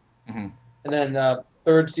end. Mm-hmm. And then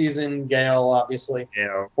third season, Gale, obviously.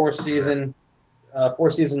 Yeah. Fourth season,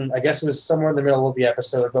 I guess it was somewhere in the middle of the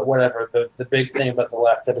episode, but whatever. The big thing about the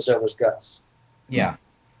last episode was Gus. Yeah.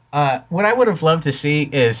 What I would have loved to see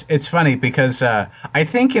is, it's funny because I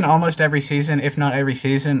think in almost every season, if not every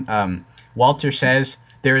season, Walter says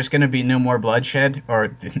there is going to be no more bloodshed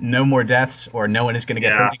or no more deaths or no one is going to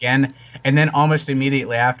get hurt again. And then almost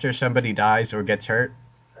immediately after, somebody dies or gets hurt.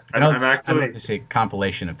 I'd love to see a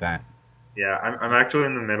compilation of that. Yeah, I'm actually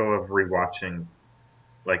in the middle of rewatching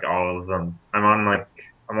all of them. I'm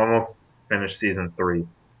almost finished season 3.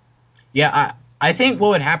 Yeah, I think what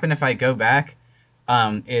would happen if I go back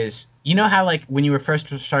is, how when you were first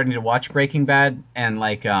starting to watch Breaking Bad and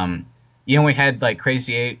we had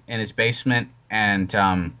Crazy 8 in his basement and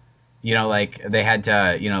they had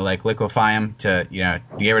to liquefy him to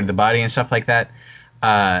get rid of the body and stuff like that.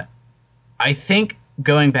 I think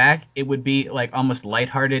going back, it would be almost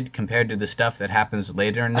lighthearted compared to the stuff that happens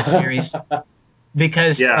later in the series,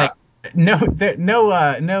 because no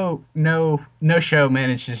show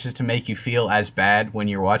manages just to make you feel as bad when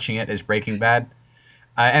you're watching it as Breaking Bad.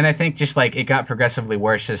 And I think just like it got progressively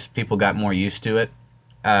worse as people got more used to it.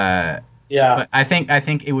 Yeah. But I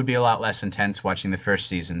think it would be a lot less intense watching the first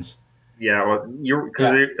seasons. Yeah, well,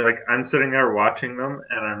 because like I'm sitting there watching them,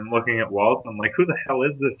 and I'm looking at Walt. I'm like, who the hell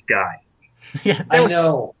is this guy? Yeah, I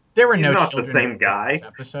know. there were He's no not the children same during this guy.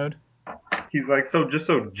 episode. He's like so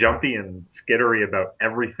jumpy and skittery about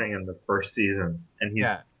everything in the first season, and he's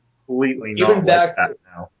Yeah. completely Even not back like that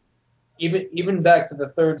now. even back to the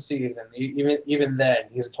third season, even then,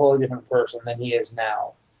 he's a totally different person than he is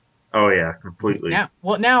now. Oh yeah, completely.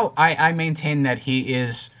 Now I maintain that he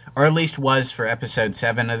is, or at least was for episode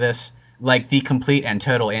 7 of this, like the complete and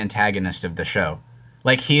total antagonist of the show.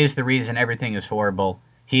 Like he is the reason everything is horrible.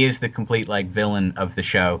 He is the complete like villain of the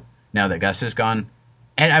show now that Gus is gone.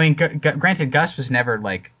 And I mean, granted, Gus was never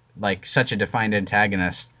like such a defined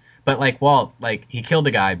antagonist, but like Walt, like he killed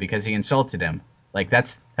a guy because he insulted him. Like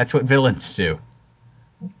that's what villains do.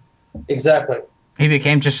 Exactly. He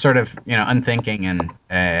became just sort of, unthinking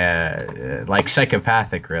and like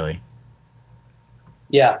psychopathic, really.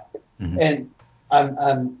 Yeah. Mhm. And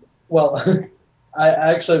I'm well. I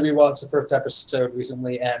actually rewatched the first episode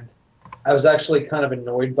recently, and I was actually kind of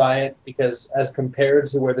annoyed by it because, as compared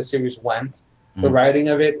to where the series went, the Mhm. writing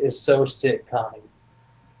of it is so sitcom-y.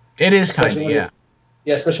 It is kind of, Especially when yeah.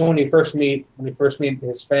 Yeah, especially when you first meet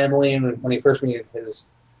his family and when you first meet his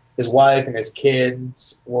wife and his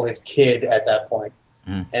kids. Well, his kid at that point,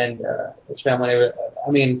 Mhm. and his family.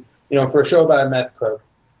 I mean, for a show about a meth cook,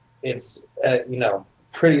 it's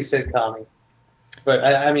pretty sitcom-y. But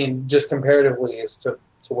I mean, just comparatively, as to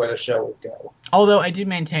where the show would go. Although I do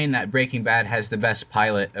maintain that Breaking Bad has the best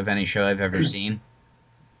pilot of any show I've ever seen.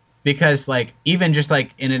 Because like even just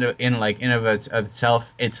like in of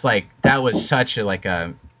itself, it's like that was such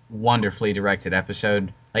a wonderfully directed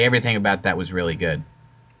episode. Like everything about that was really good.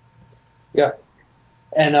 Yeah,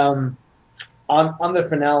 and on the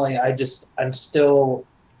finale, I'm still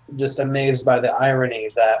just amazed by the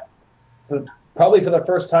irony that probably for the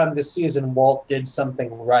first time this season, Walt did something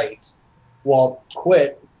right. Walt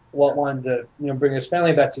quit. Walt wanted to bring his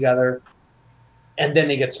family back together, and then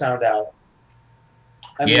he gets found out.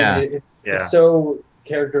 I mean, Yeah. it's Yeah, so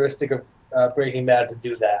characteristic of Breaking Bad to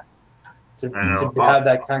do that, I to know. have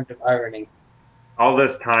that kind of irony. All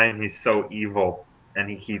this time he's so evil, and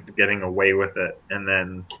he keeps getting away with it, and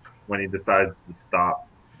then when he decides to stop,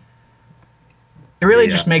 It really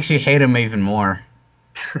yeah. just makes you hate him even more.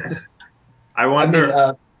 I I mean,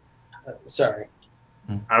 wonder. sorry.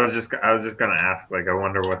 I was just gonna ask. Like, I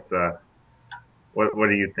wonder what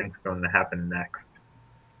do you think's going to happen next?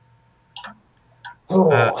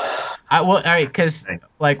 Uh, Oh, all right, because Hank?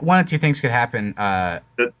 like one of two things could happen.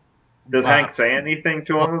 Does Uh, Hank say anything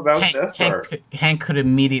to him well, about this, or Hank could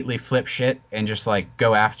immediately flip shit and just like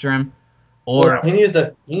go after him, well, or he needs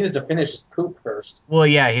to finish his poop first. well,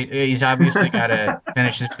 yeah, he's obviously got to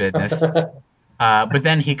finish his business. But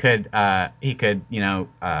then he could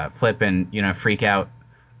flip and freak out,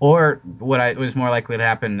 or what I was more likely to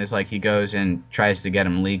happen is like he goes and tries to get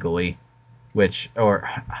him legally, which or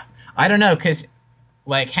I don't know because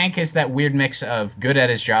like Hank is that weird mix of good at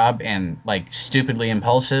his job and like stupidly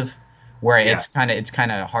impulsive, where yes? it's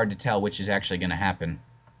kind of hard to tell which is actually going to happen.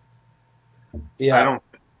 I Yeah.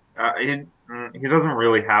 don't. He doesn't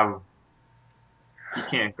really have. He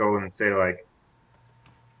can't go and say like.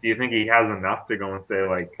 Do you think he has enough to go and say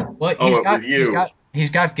like, Well, "Oh, it was you"? he's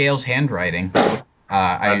got Gail's handwriting.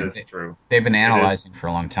 That is true. They've been It is analyzing for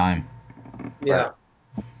a long time. Yeah.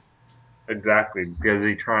 exactly because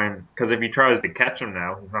because if he tries to catch him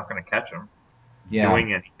now, he's not going to catch him Yeah.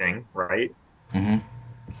 doing anything, right? Hmm.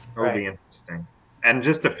 It'll Right. be interesting. And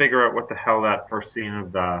just to figure out what the hell that first scene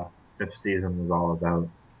of the fifth season was all about.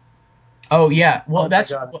 Oh yeah, well Oh my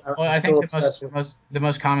that's God, well, I'm I think still obsessed with. the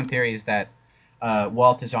most common theory is that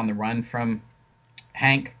Walt is on the run from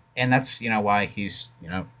Hank, and that's why he's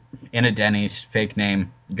in a Denny's, fake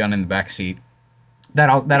name, gun in the back seat. That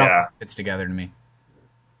all Yeah. fits together to me.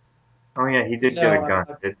 Oh yeah, he You did get a know, gun,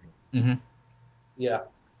 didn't he? Hmm. yeah,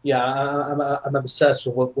 yeah. I'm obsessed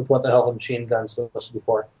with what the hell the machine gun's supposed to be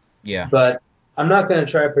for. Yeah. But I'm not going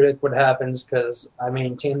to try to predict what happens because I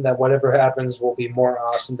maintain that whatever happens will be more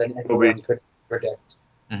awesome than Will be. anyone could predict.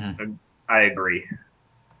 Hmm. I agree.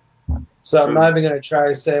 So I'm not even going to try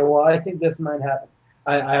to say, well, I think this might happen.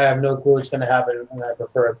 I have no clue what's going to happen, and I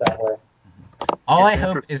prefer it that way. All It's I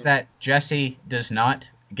hope is interesting. that Jesse does not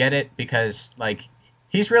get it because like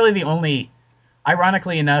he's really the only.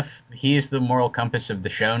 Ironically enough, he is the moral compass of the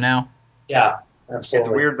show now. Yeah, It's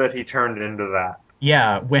absolutely. weird that he turned into that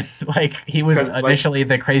Yeah, when like he was because like initially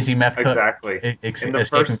the crazy meth cook exactly escaping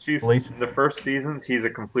from police. in the first seasons he's a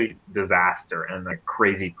complete disaster and a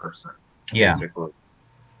crazy person Yeah. basically.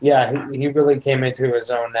 yeah, he really came into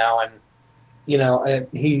his own now, and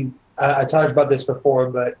I talked about this before,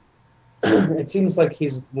 but it seems like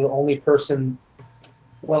he's the only person.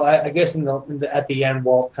 Well, I guess at the end,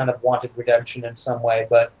 Walt kind of wanted redemption in some way,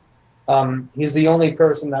 but he's the only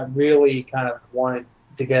person that really kind of wanted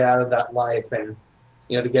to get out of that life and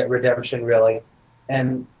to get redemption really,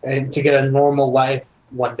 and to get a normal life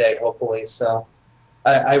one day, hopefully. So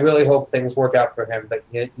I really hope things work out for him, but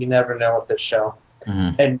you never know with this show.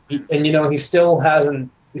 Mm-hmm. And he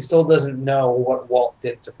still doesn't know what Walt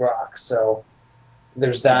did to Brock. So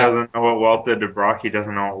there's that. He doesn't know what Walt did to Brock. He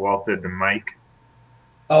doesn't know what Walt did to Mike.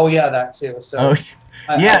 Oh yeah, that too. So it's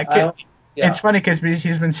funny because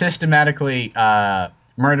he's been systematically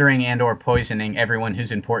murdering and or poisoning everyone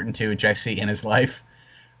who's important to Jesse in his life.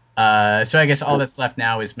 So I guess all that's left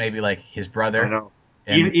now is maybe like his brother. I know.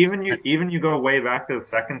 And Even you go way back to the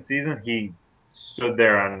second season, he stood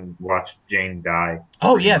there and watched Jane die.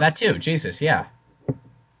 Oh yeah, that too. Jesus, yeah.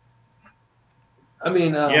 I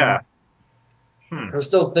mean, Yeah. I'm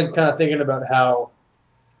still kind of thinking about how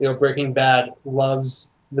Breaking Bad loves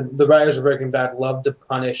the writers of Breaking Bad love to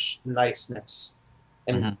punish niceness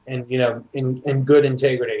and and good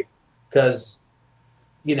integrity, because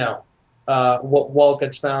what Walt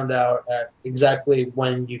gets found out at exactly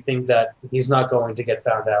when you think that he's not going to get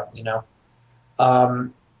found out.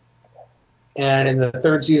 And in the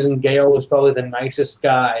third season, Gale was probably the nicest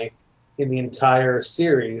guy in the entire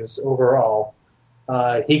series overall.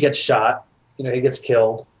 He gets shot, he gets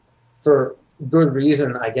killed for good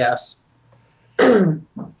reason, I guess. And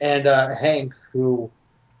Hank, who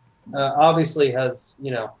obviously has,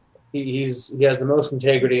 he has the most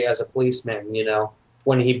integrity as a policeman.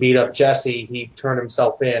 When he beat up Jesse, he turned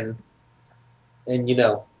himself in, and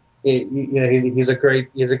he's a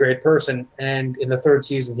great person. And in the third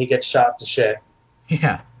season, he gets shot to shit.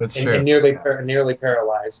 Yeah, that's true. And nearly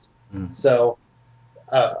paralyzed. Mm. So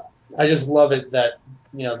I just love it that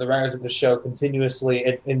the writers of the show continuously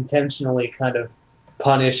and intentionally kind of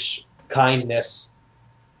punish kindness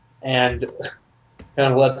and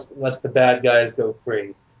kind of lets the bad guys go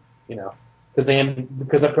free, because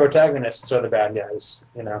the protagonists are the bad guys,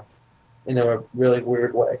 in a really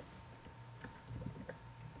weird way.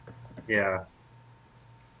 Yeah.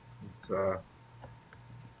 It's I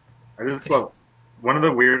just love one of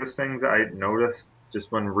the weirdest things I noticed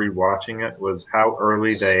just when rewatching it was how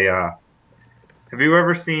early they have you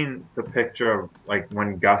ever seen the picture of like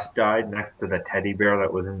when Gus died next to the teddy bear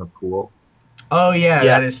that was in the pool? Oh yeah,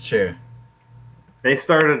 Yeah. that is true. They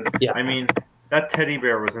started Yeah. I mean, that teddy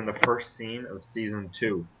bear was in the first scene of season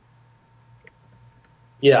 2.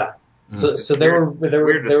 Yeah. So It's they weird, were it's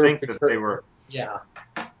weird to think that they were yeah.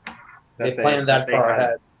 that They planned that they far had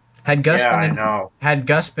ahead. I know. Had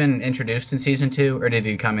Gus been introduced in season 2, or did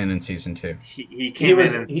he come in season 2? He came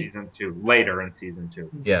in season 2, later in season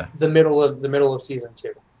 2. Yeah. The middle of season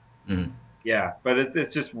 2. Mm. Yeah, but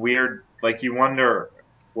it's just weird. Like you wonder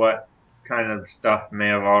what kind of stuff may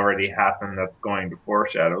have already happened that's going to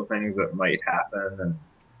foreshadow things that might happen, and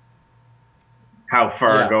how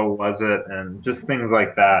far ago was it, and just things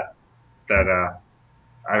like that. That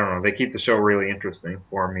I don't know. They keep the show really interesting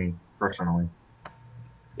for me personally.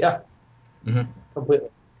 Yeah. Mm-hmm. Completely.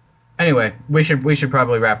 Anyway, we should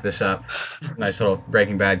probably wrap this up. Nice little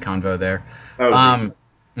Breaking Bad convo there. Oh,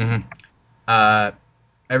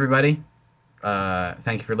 Everybody,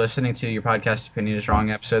 thank you for listening to your podcast, Opinion is Wrong,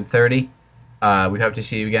 episode 30. We hope to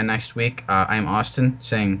see you again next week. I'm Austin,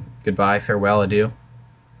 saying goodbye, farewell, adieu.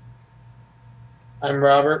 I'm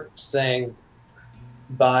Robert, saying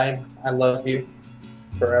bye. I love you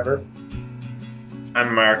forever.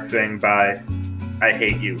 I'm Mark saying bye. I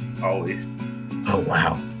hate you always. Oh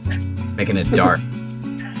wow, making it dark.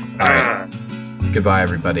 All right, goodbye,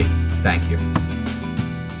 everybody. Thank you.